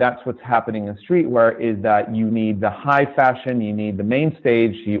that to, that's what's happening in streetwear, is that you need the high fashion, you need the main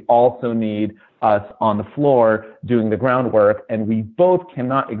stage, you also need us on the floor doing the groundwork, and we both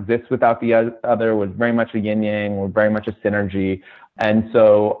cannot exist without the other. We're very much a yin-yang, we're very much a synergy. And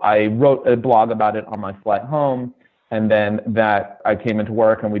so I wrote a blog about it on my flight home, and then that I came into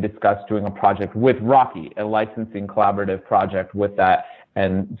work and we discussed doing a project with Rocky, a licensing collaborative project with that,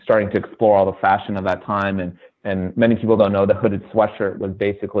 and starting to explore all the fashion of that time. And many people don't know the hooded sweatshirt was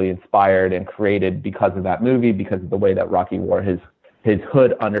basically inspired and created because of that movie, because of the way that Rocky wore his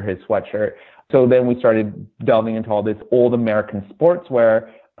hood under his sweatshirt. So then we started delving into all this old American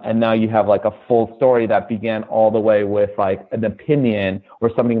sportswear. And now you have like a full story that began all the way with like an opinion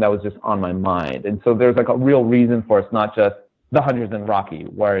or something that was just on my mind. And so there's like a real reason for it's not just the hundreds and Rocky,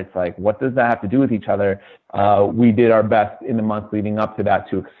 where it's like, what does that have to do with each other? We did our best in the months leading up to that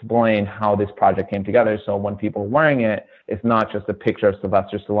to explain how this project came together. So when people are wearing it, it's not just a picture of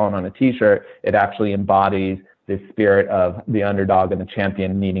Sylvester Stallone on a t-shirt. It actually embodies this spirit of the underdog and the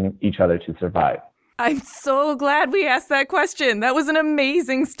champion needing each other to survive. I'm so glad we asked that question. That was an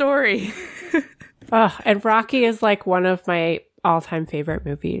amazing story. Oh, and Rocky is like one of my all-time favorite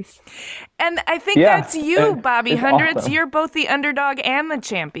movies. And I think that's you, Bobby Hundreds. Awesome. You're both the underdog and the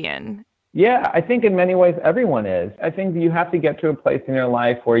champion. Yeah, I think in many ways everyone is. I think you have to get to a place in your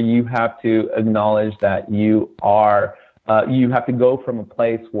life where you have to acknowledge that you are, you have to go from a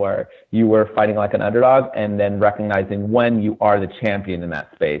place where you were fighting like an underdog and then recognizing when you are the champion in that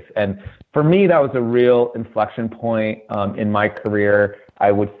space. And for me, that was a real inflection point in my career.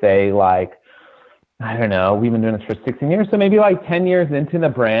 I would say like, I don't know, we've been doing this for 16 years, so maybe like 10 years into the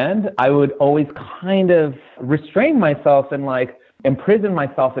brand, I would always kind of restrain myself and like imprison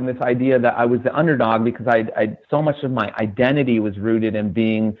myself in this idea that I was the underdog, because I so much of my identity was rooted in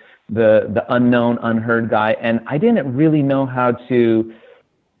being the unknown, unheard guy. And I didn't really know how to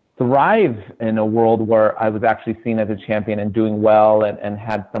thrive in a world where I was actually seen as a champion and doing well and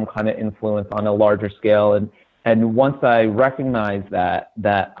had some kind of influence on a larger scale. And once I recognized that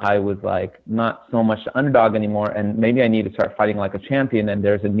I was like not so much the underdog anymore, and maybe I need to start fighting like a champion, and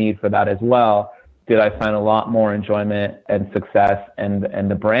there's a need for that as well, did I find a lot more enjoyment and success, and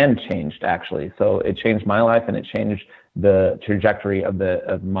the brand changed actually. So it changed my life, and it changed the trajectory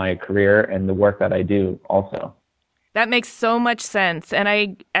of my career and the work that I do also. That makes so much sense. And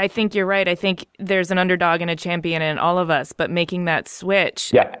I think you're right. I think there's an underdog and a champion in all of us, but making that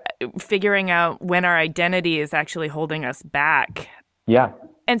switch, figuring out when our identity is actually holding us back. Yeah.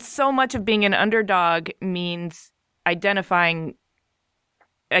 And so much of being an underdog means identifying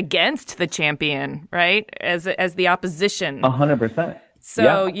against the champion, right? As the opposition. 100%.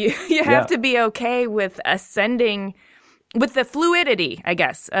 So you have to be okay with ascending, with the fluidity, I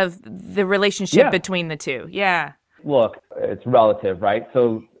guess, of the relationship between the two. Yeah. Look, it's relative, right?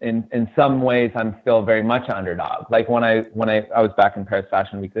 So in some ways, I'm still very much an underdog. Like when I was back in Paris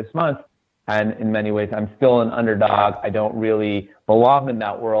Fashion Week this month, and in many ways, I'm still an underdog. I don't really belong in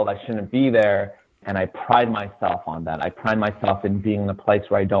that world. I shouldn't be there. And I pride myself on that. I pride myself in being in a place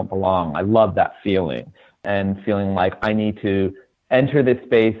where I don't belong. I love that feeling, and feeling like I need to enter this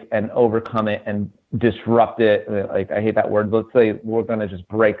space and overcome it and disrupt it. Like, I hate that word. Let's say we're going to just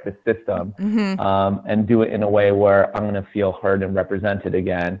break the system and do it in a way where I'm going to feel heard and represented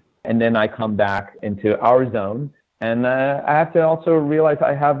again. And then I come back into our zone. And I have to also realize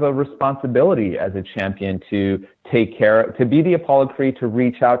I have a responsibility as a champion to take care, to be the Apollo Creed, to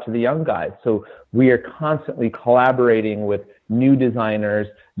reach out to the young guys. So we are constantly collaborating with new designers,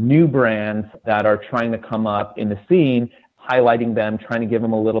 new brands that are trying to come up in the scene, highlighting them, trying to give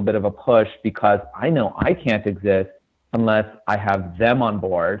them a little bit of a push, because I know I can't exist unless I have them on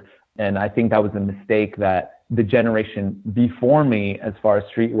board. And I think that was a mistake that the generation before me, as far as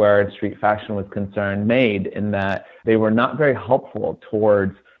streetwear and street fashion was concerned, made, in that they were not very helpful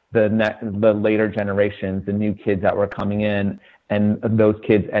towards the later generations, the new kids that were coming in. And those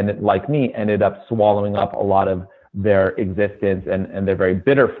kids, like me, ended up swallowing up a lot of their existence, and they're very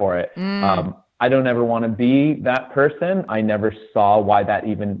bitter for it. I don't ever want to be that person. I never saw why that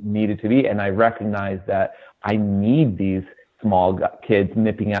even needed to be. And I recognize that I need these small kids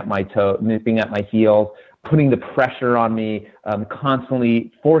nipping at my heels, putting the pressure on me,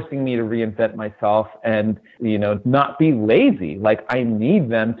 constantly forcing me to reinvent myself and, not be lazy. Like, I need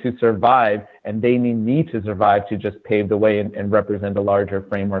them to survive, and they need me to survive to just pave the way and represent a larger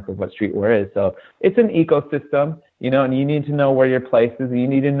framework of what streetwear is. So it's an ecosystem, and you need to know where your place is. You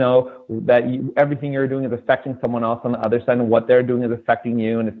need to know that everything you're doing is affecting someone else on the other side, and what they're doing is affecting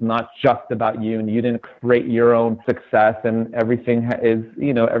you. And it's not just about you, and you didn't create your own success, and everything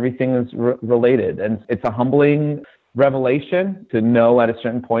is related. And it's a humbling revelation to know at a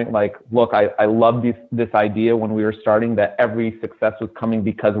certain point, like, look, I love this idea when we were starting, that every success was coming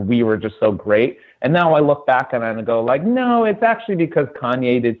because we were just so great. And now I look back and I go, like, no, it's actually because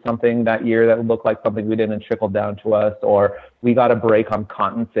Kanye did something that year that looked like something we didn't trickle down to us, or we got a break on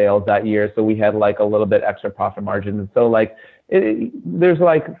cotton sales that year, so we had like a little bit extra profit margin. And so like there's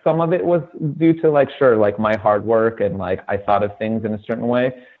like some of it was due to like my hard work, and like I thought of things in a certain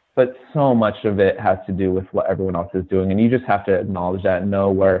way. But so much of it has to do with what everyone else is doing. And you just have to acknowledge that and know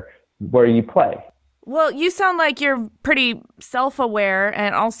where you play. Well, you sound like you're pretty self-aware,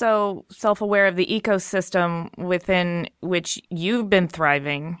 and also self-aware of the ecosystem within which you've been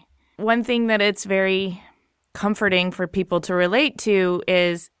thriving. One thing that it's very comforting for people to relate to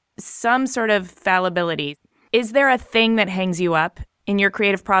is some sort of fallibility. Is there a thing that hangs you up in your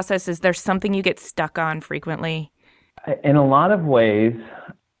creative process? Is there something you get stuck on frequently? In a lot of ways,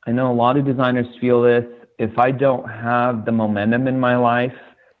 I know a lot of designers feel this. If I don't have the momentum in my life,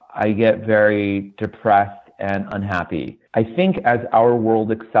 I get very depressed and unhappy. I think as our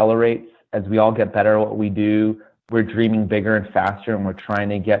world accelerates, as we all get better at what we do, we're dreaming bigger and faster, and we're trying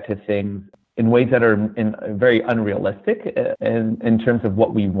to get to things in ways that are very unrealistic in terms of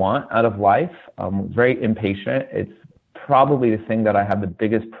what we want out of life. Very impatient. It's probably the thing that I have the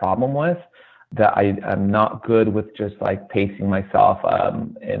biggest problem with, that I am not good with just like pacing myself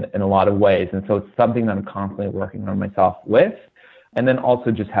in a lot of ways. And so it's something that I'm constantly working on myself with. And then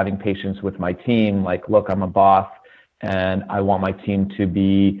also just having patience with my team. Like, look, I'm a boss, and I want my team to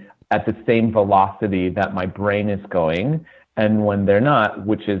be at the same velocity that my brain is going. And when they're not,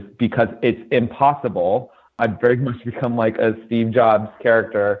 which is because it's impossible, I've very much become like a Steve Jobs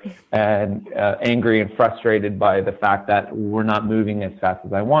character, and angry and frustrated by the fact that we're not moving as fast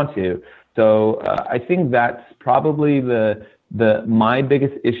as I want to. So I think that's probably my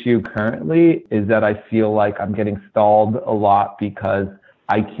biggest issue currently, is that I feel like I'm getting stalled a lot because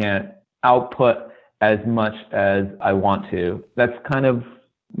I can't output as much as I want to. That's kind of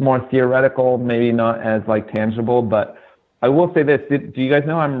more theoretical, maybe not as like tangible, but I will say this. Do you guys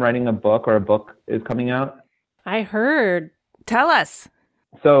know I'm writing a book, or a book is coming out? I heard. Tell us.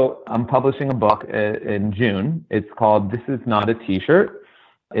 So I'm publishing a book in June. It's called This Is Not a T-Shirt.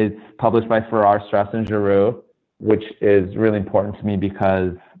 It's published by Farrar, Straus & Giroux, which is really important to me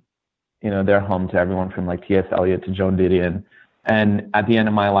because, they're home to everyone from like T.S. Eliot to Joan Didion. And at the end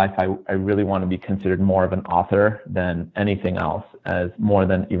of my life, I really want to be considered more of an author than anything else, as more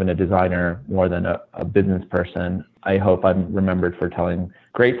than even a designer, more than a business person. I hope I'm remembered for telling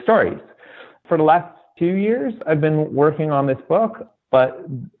great stories. For the last 2 years, I've been working on this book, but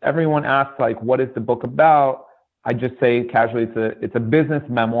everyone asks, like, what is the book about? I just say casually, it's a business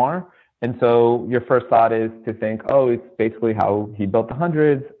memoir. And so your first thought is to think, oh, it's basically how he built the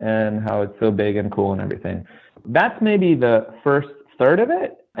hundreds and how it's so big and cool and everything. That's maybe the first third of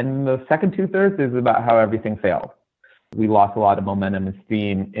it. And the second 2/3 is about how everything failed. We lost a lot of momentum and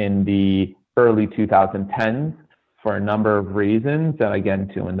steam in the early 2010s for a number of reasons that I get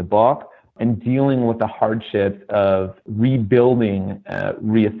into in the book, and dealing with the hardships of rebuilding,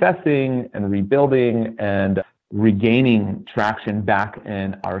 reassessing and rebuilding and regaining traction back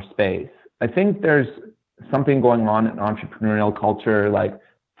in our space. I think there's something going on in entrepreneurial culture. Like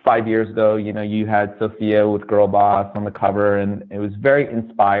 5 years ago, you had Sophia with Girl Boss on the cover, and it was very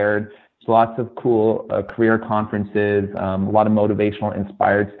inspired. There's lots of cool career conferences, a lot of motivational,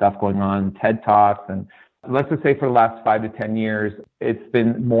 inspired stuff going on, TED Talks. And let's just say for the last 5 to 10 years, it's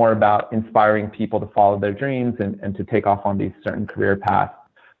been more about inspiring people to follow their dreams and to take off on these certain career paths.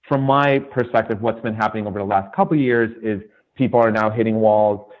 From my perspective, what's been happening over the last couple of years is people are now hitting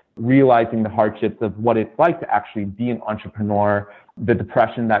walls, realizing the hardships of what it's like to actually be an entrepreneur, the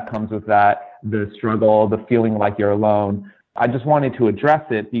depression that comes with that, the struggle, the feeling like you're alone. I just wanted to address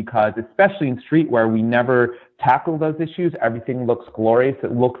it because, especially in streetwear, we never tackle those issues. Everything looks glorious.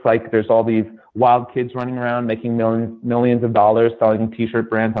 It looks like there's all these wild kids running around making millions of dollars selling t-shirt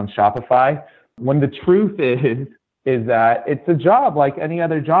brands on Shopify, when the truth is that it's a job like any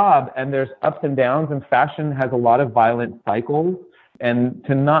other job, and there's ups and downs, and fashion has a lot of violent cycles. And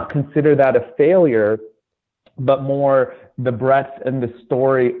to not consider that a failure, but more the breadth and the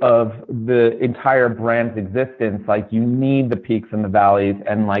story of the entire brand's existence. Like, you need the peaks and the valleys.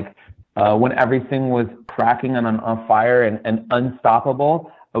 And when everything was cracking and on fire and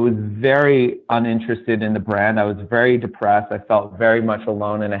unstoppable, I was very uninterested in the brand. I was very depressed. I felt very much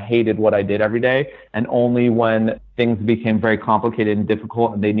alone, and I hated what I did every day. And only when things became very complicated and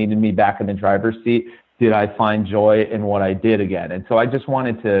difficult and they needed me back in the driver's seat did I find joy in what I did again. And so I just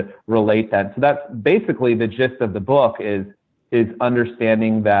wanted to relate that. So that's basically the gist of the book, is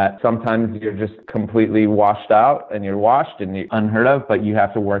understanding that sometimes you're just completely washed out and you're washed and you're unheard of, but you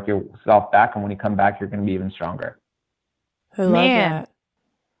have to work yourself back. And when you come back, you're going to be even stronger. I love that.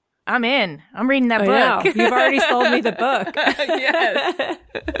 I'm in. I'm reading that book. Know. You've already sold me the book. Yes.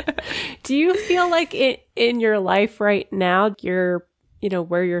 Do you feel like in your life right now, you're,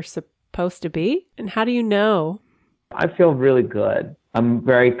 where you're supposed to be? And how do you know? I feel really good. I'm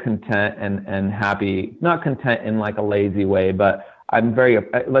very content and happy. Not content in like a lazy way, but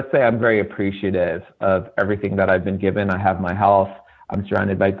let's say I'm very appreciative of everything that I've been given. I have my health. I'm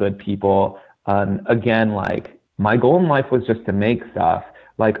surrounded by good people. Again, my goal in life was just to make stuff.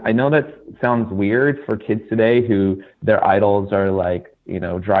 I know that sounds weird for kids today who their idols are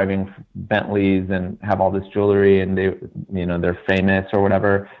driving Bentleys and have all this jewelry and they're famous or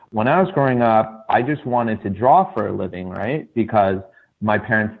whatever. When I was growing up, I just wanted to draw for a living, right? Because my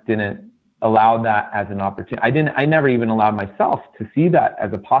parents didn't allow that as an opportunity. I never even allowed myself to see that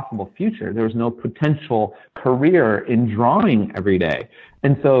as a possible future. There was no potential career in drawing every day.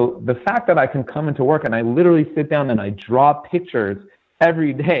 And so the fact that I can come into work and I literally sit down and I draw pictures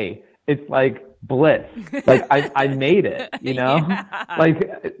every day, it's like bliss. I made it, Yeah.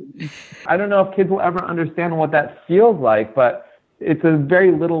 I don't know if kids will ever understand what that feels like, but it's a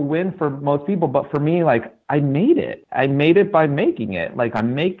very little win for most people. But for me, I made it. I made it by making it. I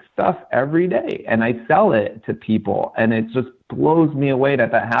make stuff every day and I sell it to people, and it just blows me away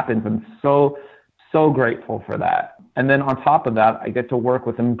that happens. I'm so grateful for that. And then on top of that, I get to work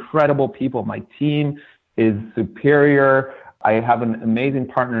with incredible people. My team is superior. I have an amazing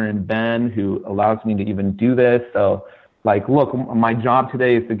partner in Ben who allows me to even do this. So look, my job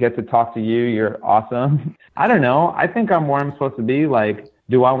today is to get to talk to you. You're awesome. I don't know. I think I'm where I'm supposed to be.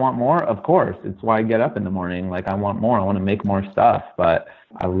 Do I want more? Of course. It's why I get up in the morning. I want more. I want to make more stuff, but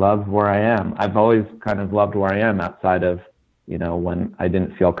I love where I am. I've always kind of loved where I am outside of, when I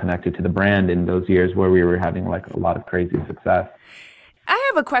didn't feel connected to the brand in those years where we were having a lot of crazy success.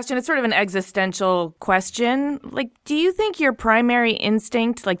 I have a question. It's sort of an existential question. Do you think your primary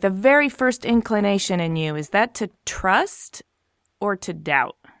instinct, the very first inclination in you, is that to trust or to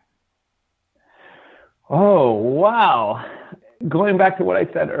doubt? Oh, wow. Going back to what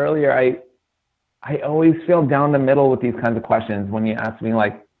I said earlier, I always feel down the middle with these kinds of questions. When you ask me,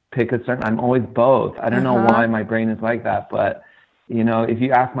 pick a certain, I'm always both. I don't know why my brain is like that, but, if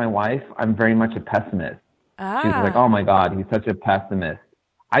you ask my wife, I'm very much a pessimist. She's like, oh my God, he's such a pessimist.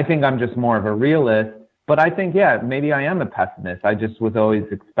 I think I'm just more of a realist, but I think, maybe I am a pessimist. I just was always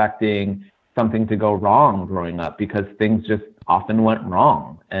expecting something to go wrong growing up because things just often went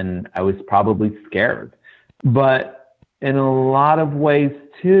wrong and I was probably scared. But in a lot of ways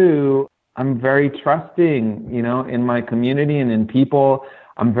too, I'm very trusting, in my community and in people.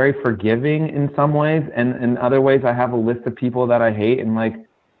 I'm very forgiving in some ways, and in other ways I have a list of people that I hate and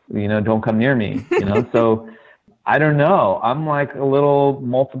don't come near me, so I don't know. I'm a little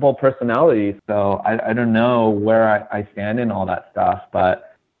multiple personality, so I don't know where I stand in all that stuff,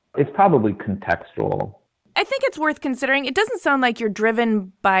 but it's probably contextual. I think it's worth considering. It doesn't sound like you're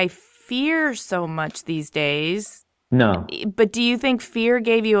driven by fear so much these days. No. But do you think fear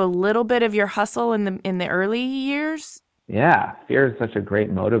gave you a little bit of your hustle in the early years? Yeah, fear is such a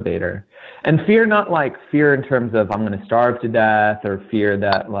great motivator. And fear, not like fear in terms of I'm going to starve to death, or fear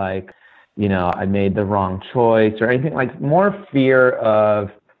that like, I made the wrong choice or anything, like more fear of,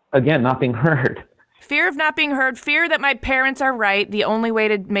 again, not being heard. Fear of not being heard, fear that my parents are right. The only way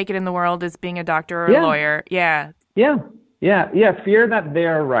to make it in the world is being a doctor or a lawyer. Yeah. Yeah. Fear that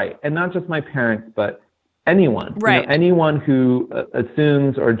they're right. And not just my parents, but anyone. Right. Anyone who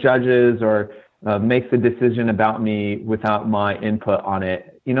assumes or judges or makes a decision about me without my input on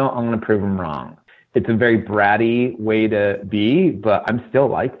it, I'm going to prove them wrong. It's a very bratty way to be, but I'm still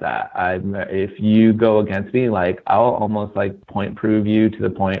like that. If you go against me, like I'll almost like point prove you to the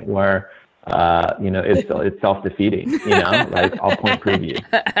point where, it's self-defeating, like I'll point prove you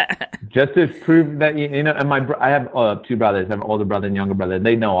just to prove that, and I have 2 brothers. I have an older brother and younger brother.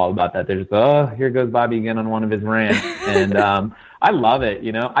 They know all about that. They're just, here goes Bobby again on one of his rants. And, I love it.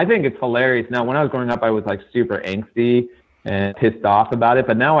 I think it's hilarious. Now, when I was growing up, I was like super angsty and pissed off about it.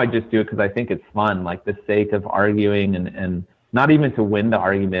 But now I just do it because I think it's fun, like the sake of arguing and not even to win the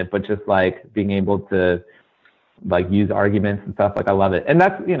argument, but just like being able to like use arguments and stuff. Like I love it. And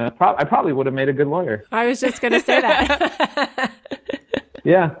that's, I probably would have made a good lawyer. I was just going to say that.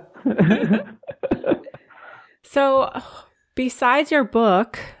 Yeah. So besides your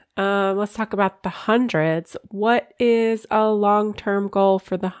book, let's talk about the hundreds. What is a long-term goal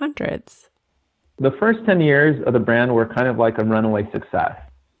for the hundreds? The first 10 years of the brand were kind of like a runaway success.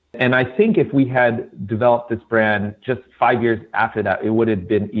 And I think if we had developed this brand just 5 years after that, it would have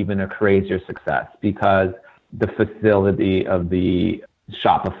been even a crazier success because the facility of the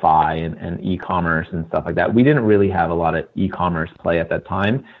Shopify and e-commerce and stuff like that. We didn't really have a lot of e-commerce play at that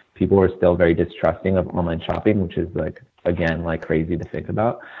time. People were still very distrusting of online shopping, which is like, again, like crazy to think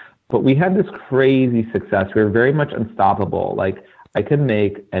about. But we had this crazy success. We were very much unstoppable. Like I could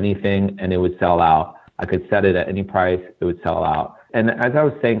make anything and it would sell out. I could set it at any price, it would sell out. And as I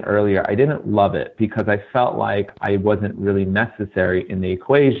was saying earlier, I didn't love it because I felt like I wasn't really necessary in the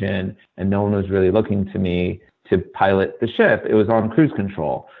equation and no one was really looking to me to pilot the ship. It was on cruise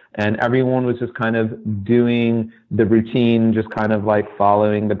control and everyone was just kind of doing the routine, just kind of like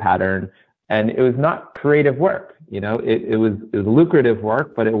following the pattern. And it was not creative work. It was lucrative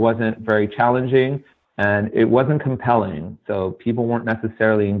work, but it wasn't very challenging and it wasn't compelling. So people weren't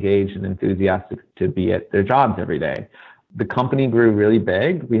necessarily engaged and enthusiastic to be at their jobs every day. The company grew really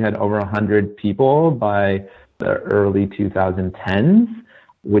big. We had over 100 people by the early 2010s,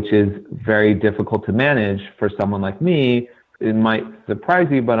 which is very difficult to manage for someone like me. It might surprise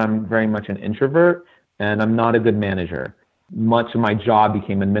you, but I'm very much an introvert and I'm not a good manager. Much of my job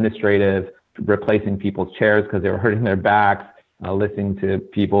became administrative, replacing people's chairs because they were hurting their backs, listening to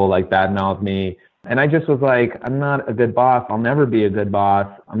people like badmouth me. And I just was like, I'm not a good boss. I'll never be a good boss.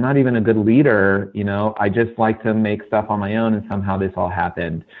 I'm not even a good leader. I just like to make stuff on my own and somehow this all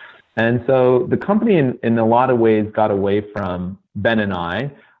happened. And so the company in a lot of ways got away from Ben and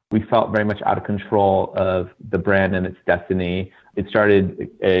I. We felt very much out of control of the brand and its destiny. It started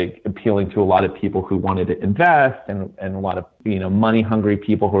appealing to a lot of people who wanted to invest and a lot of, money hungry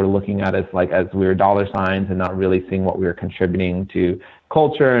people who were looking at us like as we were dollar signs and not really seeing what we were contributing to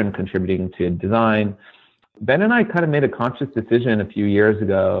culture and contributing to design. Ben and I kind of made a conscious decision a few years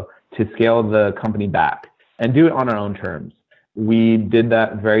ago to scale the company back and do it on our own terms. We did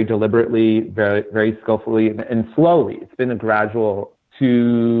that very deliberately, very, very skillfully and slowly. It's been a gradual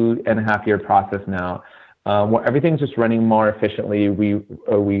 2.5 year process now, where everything's just running more efficiently. We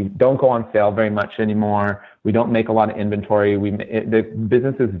don't go on sale very much anymore. We don't make a lot of inventory. The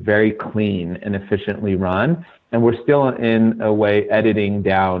business is very clean and efficiently run, and we're still in a way editing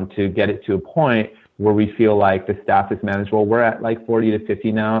down to get it to a point where we feel like the staff is manageable. We're at like 40 to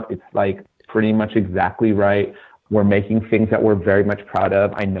 50 now. It's like pretty much exactly right. We're making things that we're very much proud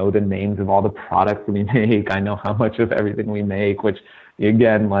of. I know the names of all the products we make. I know how much of everything we make, which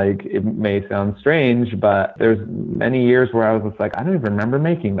again, like it may sound strange, but there's many years where I was just like, I don't even remember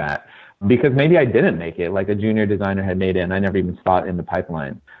making that because maybe I didn't make it. Like a junior designer had made it and I never even saw it in the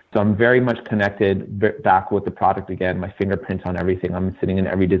pipeline. So I'm very much connected back with the product again, my fingerprints on everything. I'm sitting in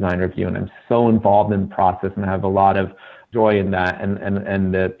every design review and I'm so involved in the process and I have a lot of joy in that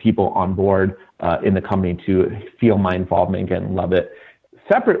and the people on board in the company to feel my involvement again, love it.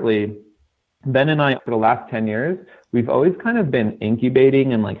 Separately, Ben and I, for the last 10 years, we've always kind of been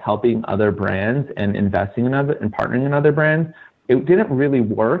incubating and like helping other brands and investing in other and partnering in other brands. It didn't really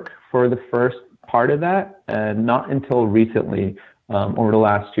work for the first part of that. And not until recently, over the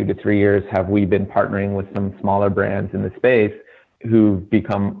last 2 to 3 years, have we been partnering with some smaller brands in the space who've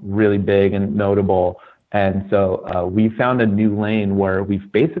become really big and notable. And so we found a new lane where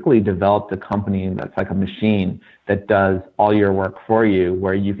we've basically developed a company that's like a machine that does all your work for you,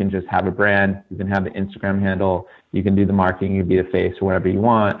 where you can just have a brand, you can have the Instagram handle, you can do the marketing, you can be the face or whatever you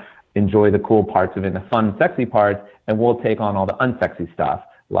want, enjoy the cool parts of it, the fun, sexy parts, and we'll take on all the unsexy stuff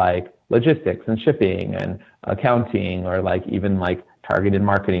like logistics and shipping and accounting, or like even like targeted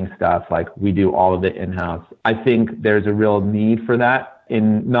marketing stuff. Like we do all of it in-house. I think there's a real need for that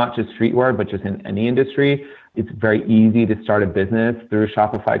in not just streetwear, but just in any industry. It's very easy to start a business through a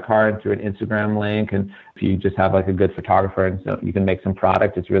Shopify card, through an Instagram link. And if you just have like a good photographer and so you can make some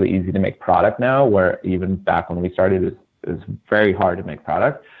product, it's really easy to make product now, where even back when we started, it was very hard to make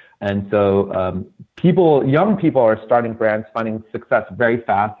product. And so young people are starting brands, finding success very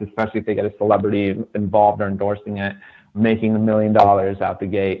fast, especially if they get a celebrity involved or endorsing it, making $1 million out the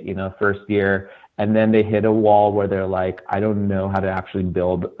gate, first year. And then they hit a wall where they're like, I don't know how to actually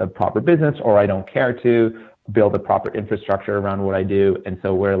build a proper business, or I don't care to build a proper infrastructure around what I do. And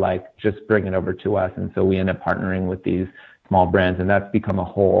so we're like, just bring it over to us. And so we end up partnering with these small brands, and that's become a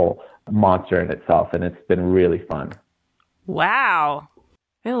whole monster in itself. And it's been really fun. Wow.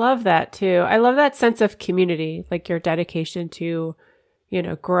 I love that too. I love that sense of community, like your dedication to,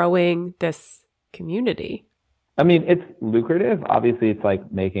 growing this community. I mean, it's lucrative. Obviously, it's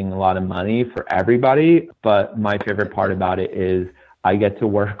like making a lot of money for everybody. But my favorite part about it is I get to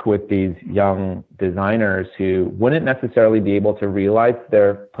work with these young designers who wouldn't necessarily be able to realize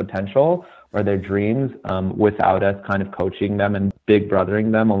their potential or their dreams without us kind of coaching them and big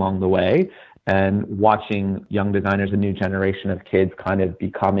brothering them along the way. And watching young designers, a new generation of kids kind of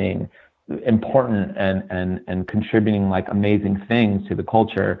becoming important and contributing like amazing things to the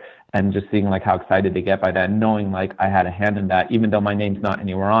culture, and just seeing like how excited they get by that, and knowing like I had a hand in that, even though my name's not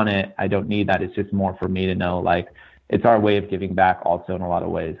anywhere on it. I don't need that. It's just more for me to know like it's our way of giving back also in a lot of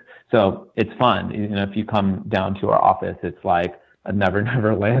ways. So it's fun. If you come down to our office, it's like a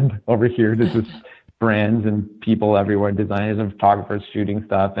never land over here. There's just brands and people everywhere, designers and photographers shooting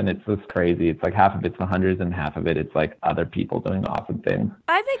stuff, and it's just crazy. It's like half of it's the hundreds and half of it's like other people doing awesome things.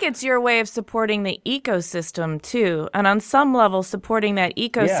 I think it's your way of supporting the ecosystem too. And on some level, supporting that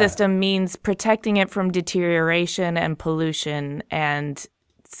ecosystem means protecting it from deterioration and pollution and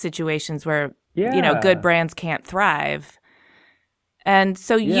situations where, good brands can't thrive. And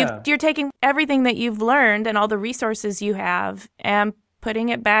so you're taking everything that you've learned and all the resources you have and putting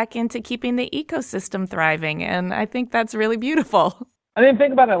it back into keeping the ecosystem thriving. And I think that's really beautiful. I didn't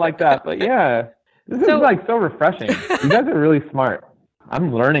think about it like that, but yeah, this is like so refreshing. You guys are really smart.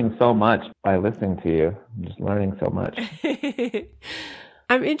 I'm learning so much by listening to you. I'm just learning so much.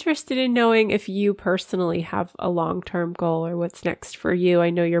 I'm interested in knowing if you personally have a long-term goal or what's next for you.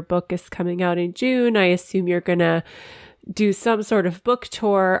 I know your book is coming out in June. I assume you're going to do some sort of book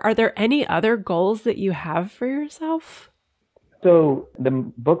tour. Are there any other goals that you have for yourself? So the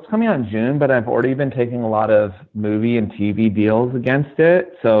book's coming out in June, but I've already been taking a lot of movie and TV deals against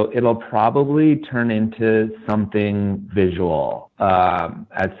it. So it'll probably turn into something visual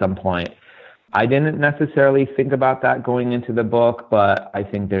at some point. I didn't necessarily think about that going into the book, but I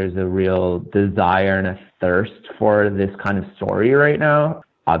think there's a real desire and a thirst for this kind of story right now.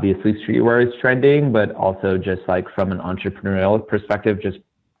 Obviously, streetwear is trending, but also just like from an entrepreneurial perspective, just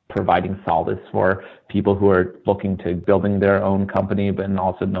providing solace for people who are looking to building their own company, but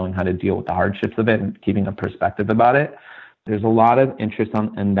also knowing how to deal with the hardships of it and keeping a perspective about it. There's a lot of interest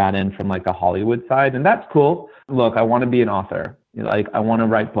on that end from like the Hollywood side, and that's cool. Look, I want to be an author. Like I want to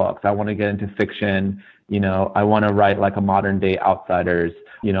write books. I want to get into fiction. I want to write like a modern day Outsiders.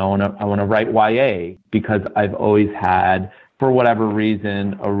 I want to write YA because I've always had, for whatever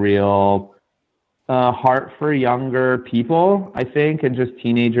reason, a real heart for younger people, I think, and just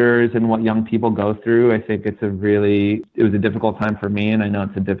teenagers and what young people go through. I think it was a difficult time for me, and I know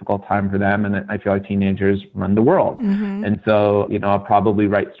it's a difficult time for them, and I feel like teenagers run the world. Mm-hmm. And so, I'll probably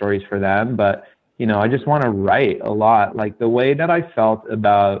write stories for them, but, I just want to write a lot. Like the way that I felt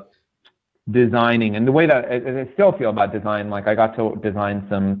about designing and the way that I still feel about design, like I got to design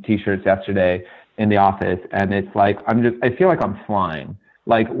some t-shirts yesterday in the office, and it's like, I feel like I'm flying.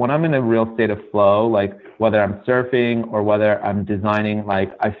 Like when I'm in a real state of flow, like whether I'm surfing or whether I'm designing,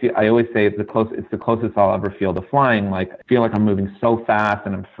 like I always say it's the closest I'll ever feel to flying. Like I feel like I'm moving so fast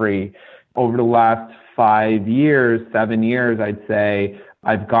and I'm free. Over the last 7 years, I'd say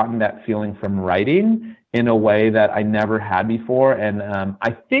I've gotten that feeling from writing in a way that I never had before. And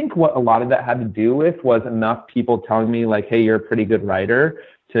I think what a lot of that had to do with was enough people telling me like, hey, you're a pretty good writer,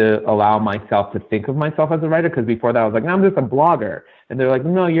 to allow myself to think of myself as a writer. Because before that, I was like, no, I'm just a blogger. And they're like,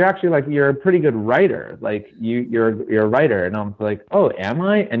 no, you're actually like, you're a pretty good writer. Like you're a writer. And I was like, oh, am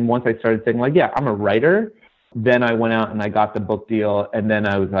I? And once I started saying like, yeah, I'm a writer, then I went out and I got the book deal. And then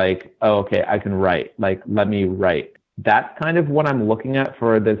I was like, oh, okay, I can write. Like, let me write. That's kind of what I'm looking at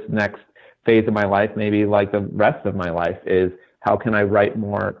for this next phase of my life, maybe like the rest of my life, is how can I write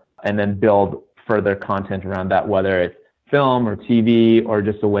more and then build further content around that, whether it's film or TV or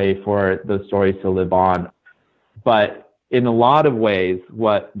just a way for those stories to live on. But in a lot of ways,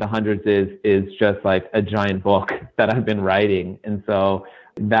 what The Hundreds is just like a giant book that I've been writing. And so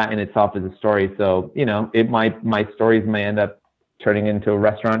that in itself is a story. So, you know, my stories may end up turning into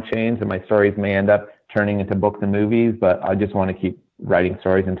restaurant chains, and my stories may end up turning into books and movies, but I just want to keep writing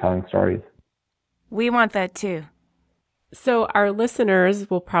stories and telling stories. We want that too. So our listeners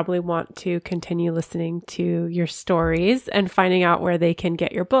will probably want to continue listening to your stories and finding out where they can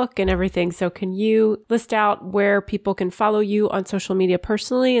get your book and everything. So can you list out where people can follow you on social media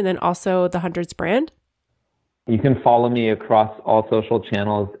personally, and then also the Hundreds brand? You can follow me across all social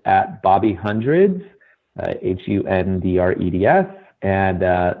channels at Bobby Hundreds, HUNDREDS. And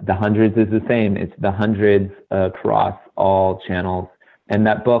the Hundreds is the same. It's the Hundreds across all channels. And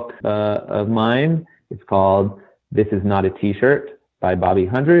that book of mine is called This Is Not a T-Shirt by Bobby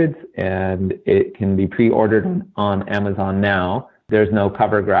Hundreds, and it can be pre-ordered on Amazon now. There's no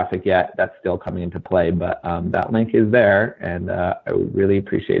cover graphic yet. That's still coming into play, but that link is there, and I would really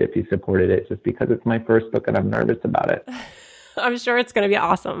appreciate it if you supported it, just because it's my first book and I'm nervous about it. I'm sure it's going to be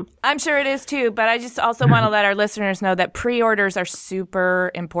awesome. I'm sure it is too, but I just also want to let our listeners know that pre-orders are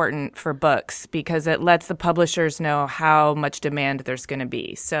super important for books because it lets the publishers know how much demand there's going to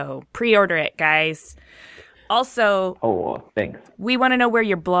be. So pre-order it, guys. Also, thanks. We want to know where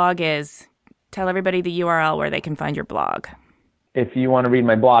your blog is. Tell everybody the URL where they can find your blog. If you want to read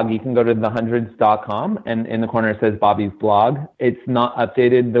my blog, you can go to thehundreds.com, and in the corner it says Bobby's blog. It's not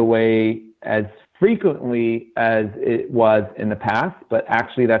updated the way as frequently as it was in the past, but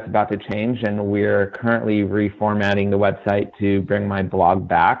actually that's about to change, and we're currently reformatting the website to bring my blog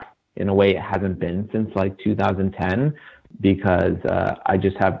back in a way it hasn't been since like 2010, because I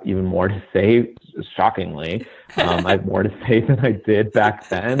just have even more to say, shockingly. I have more to say than I did back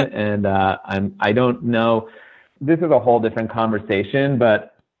then, and I don't know. This is a whole different conversation,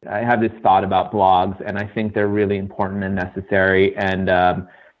 but I have this thought about blogs, and I think they're really important and necessary, and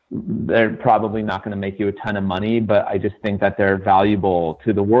they're probably not going to make you a ton of money, but I just think that they're valuable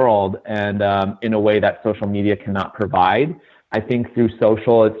to the world, and in a way that social media cannot provide. I think through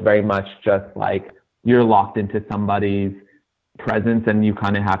social, it's very much just like you're locked into somebody's presence, and you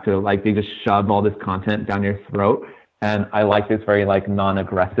kind of have to, like, they just shove all this content down your throat. And I like this very like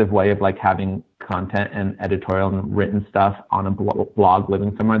non-aggressive way of like having content and editorial and written stuff on a blog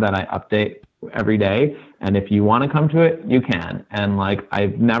living somewhere that I update every day. And if you want to come to it, you can. And like,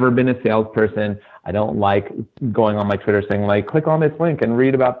 I've never been a salesperson. I don't like going on my Twitter saying like, click on this link and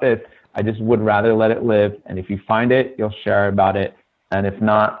read about this. I just would rather let it live. And if you find it, you'll share about it. And if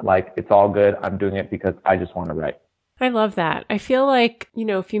not, like, it's all good. I'm doing it because I just want to write. I love that. I feel like, you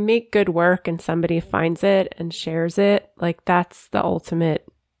know, if you make good work and somebody finds it and shares it, like that's the ultimate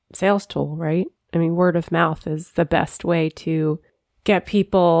sales tool, right? I mean, word of mouth is the best way to get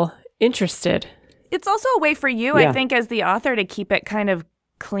people interested. It's also a way for you, I think, as the author to keep it kind of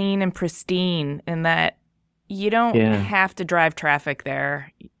clean and pristine, in that you don't have to drive traffic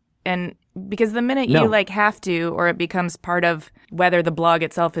there. And because the minute you like have to, or it becomes part of whether the blog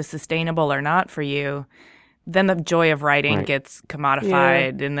itself is sustainable or not for you, then the joy of writing gets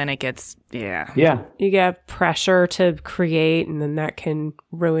commodified, and then it gets, you get pressure to create, and then that can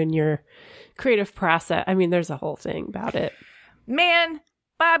ruin your creative process. I mean, there's a whole thing about it. Man,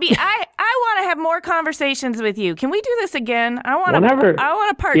 Bobby, I want to have more conversations with you. Can we do this again? I want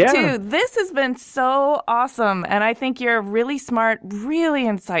a part two. This has been so awesome, and I think you're a really smart, really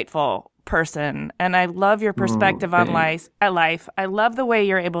insightful person, and I love your perspective on life. I love the way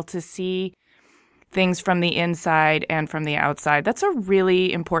you're able to see things from the inside and from the outside. That's a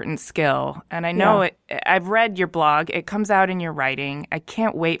really important skill. And I know I've read your blog. It comes out in your writing. I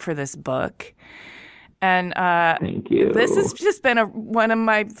can't wait for this book. And thank you. This has just been one of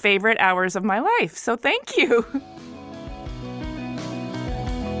my favorite hours of my life. So thank you.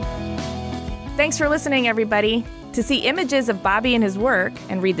 Thanks for listening, everybody. To see images of Bobby and his work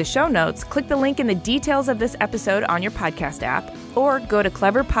and read the show notes, click the link in the details of this episode on your podcast app, or go to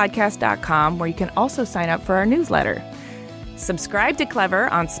cleverpodcast.com, where you can also sign up for our newsletter. Subscribe to Clever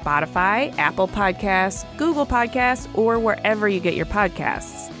on Spotify, Apple Podcasts, Google Podcasts, or wherever you get your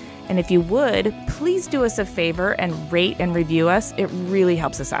podcasts. And if you would, please do us a favor and rate and review us. It really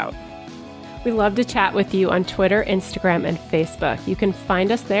helps us out. We love to chat with you on Twitter, Instagram, and Facebook. You can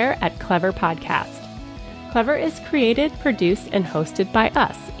find us there at Clever Podcast. Clever is created, produced, and hosted by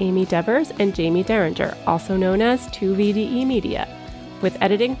us, Amy Devers and Jamie Derringer, also known as 2VDE Media, with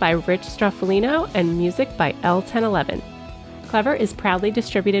editing by Rich Struffolino and music by L1011. Clever is proudly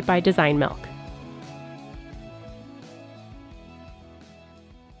distributed by Design Milk.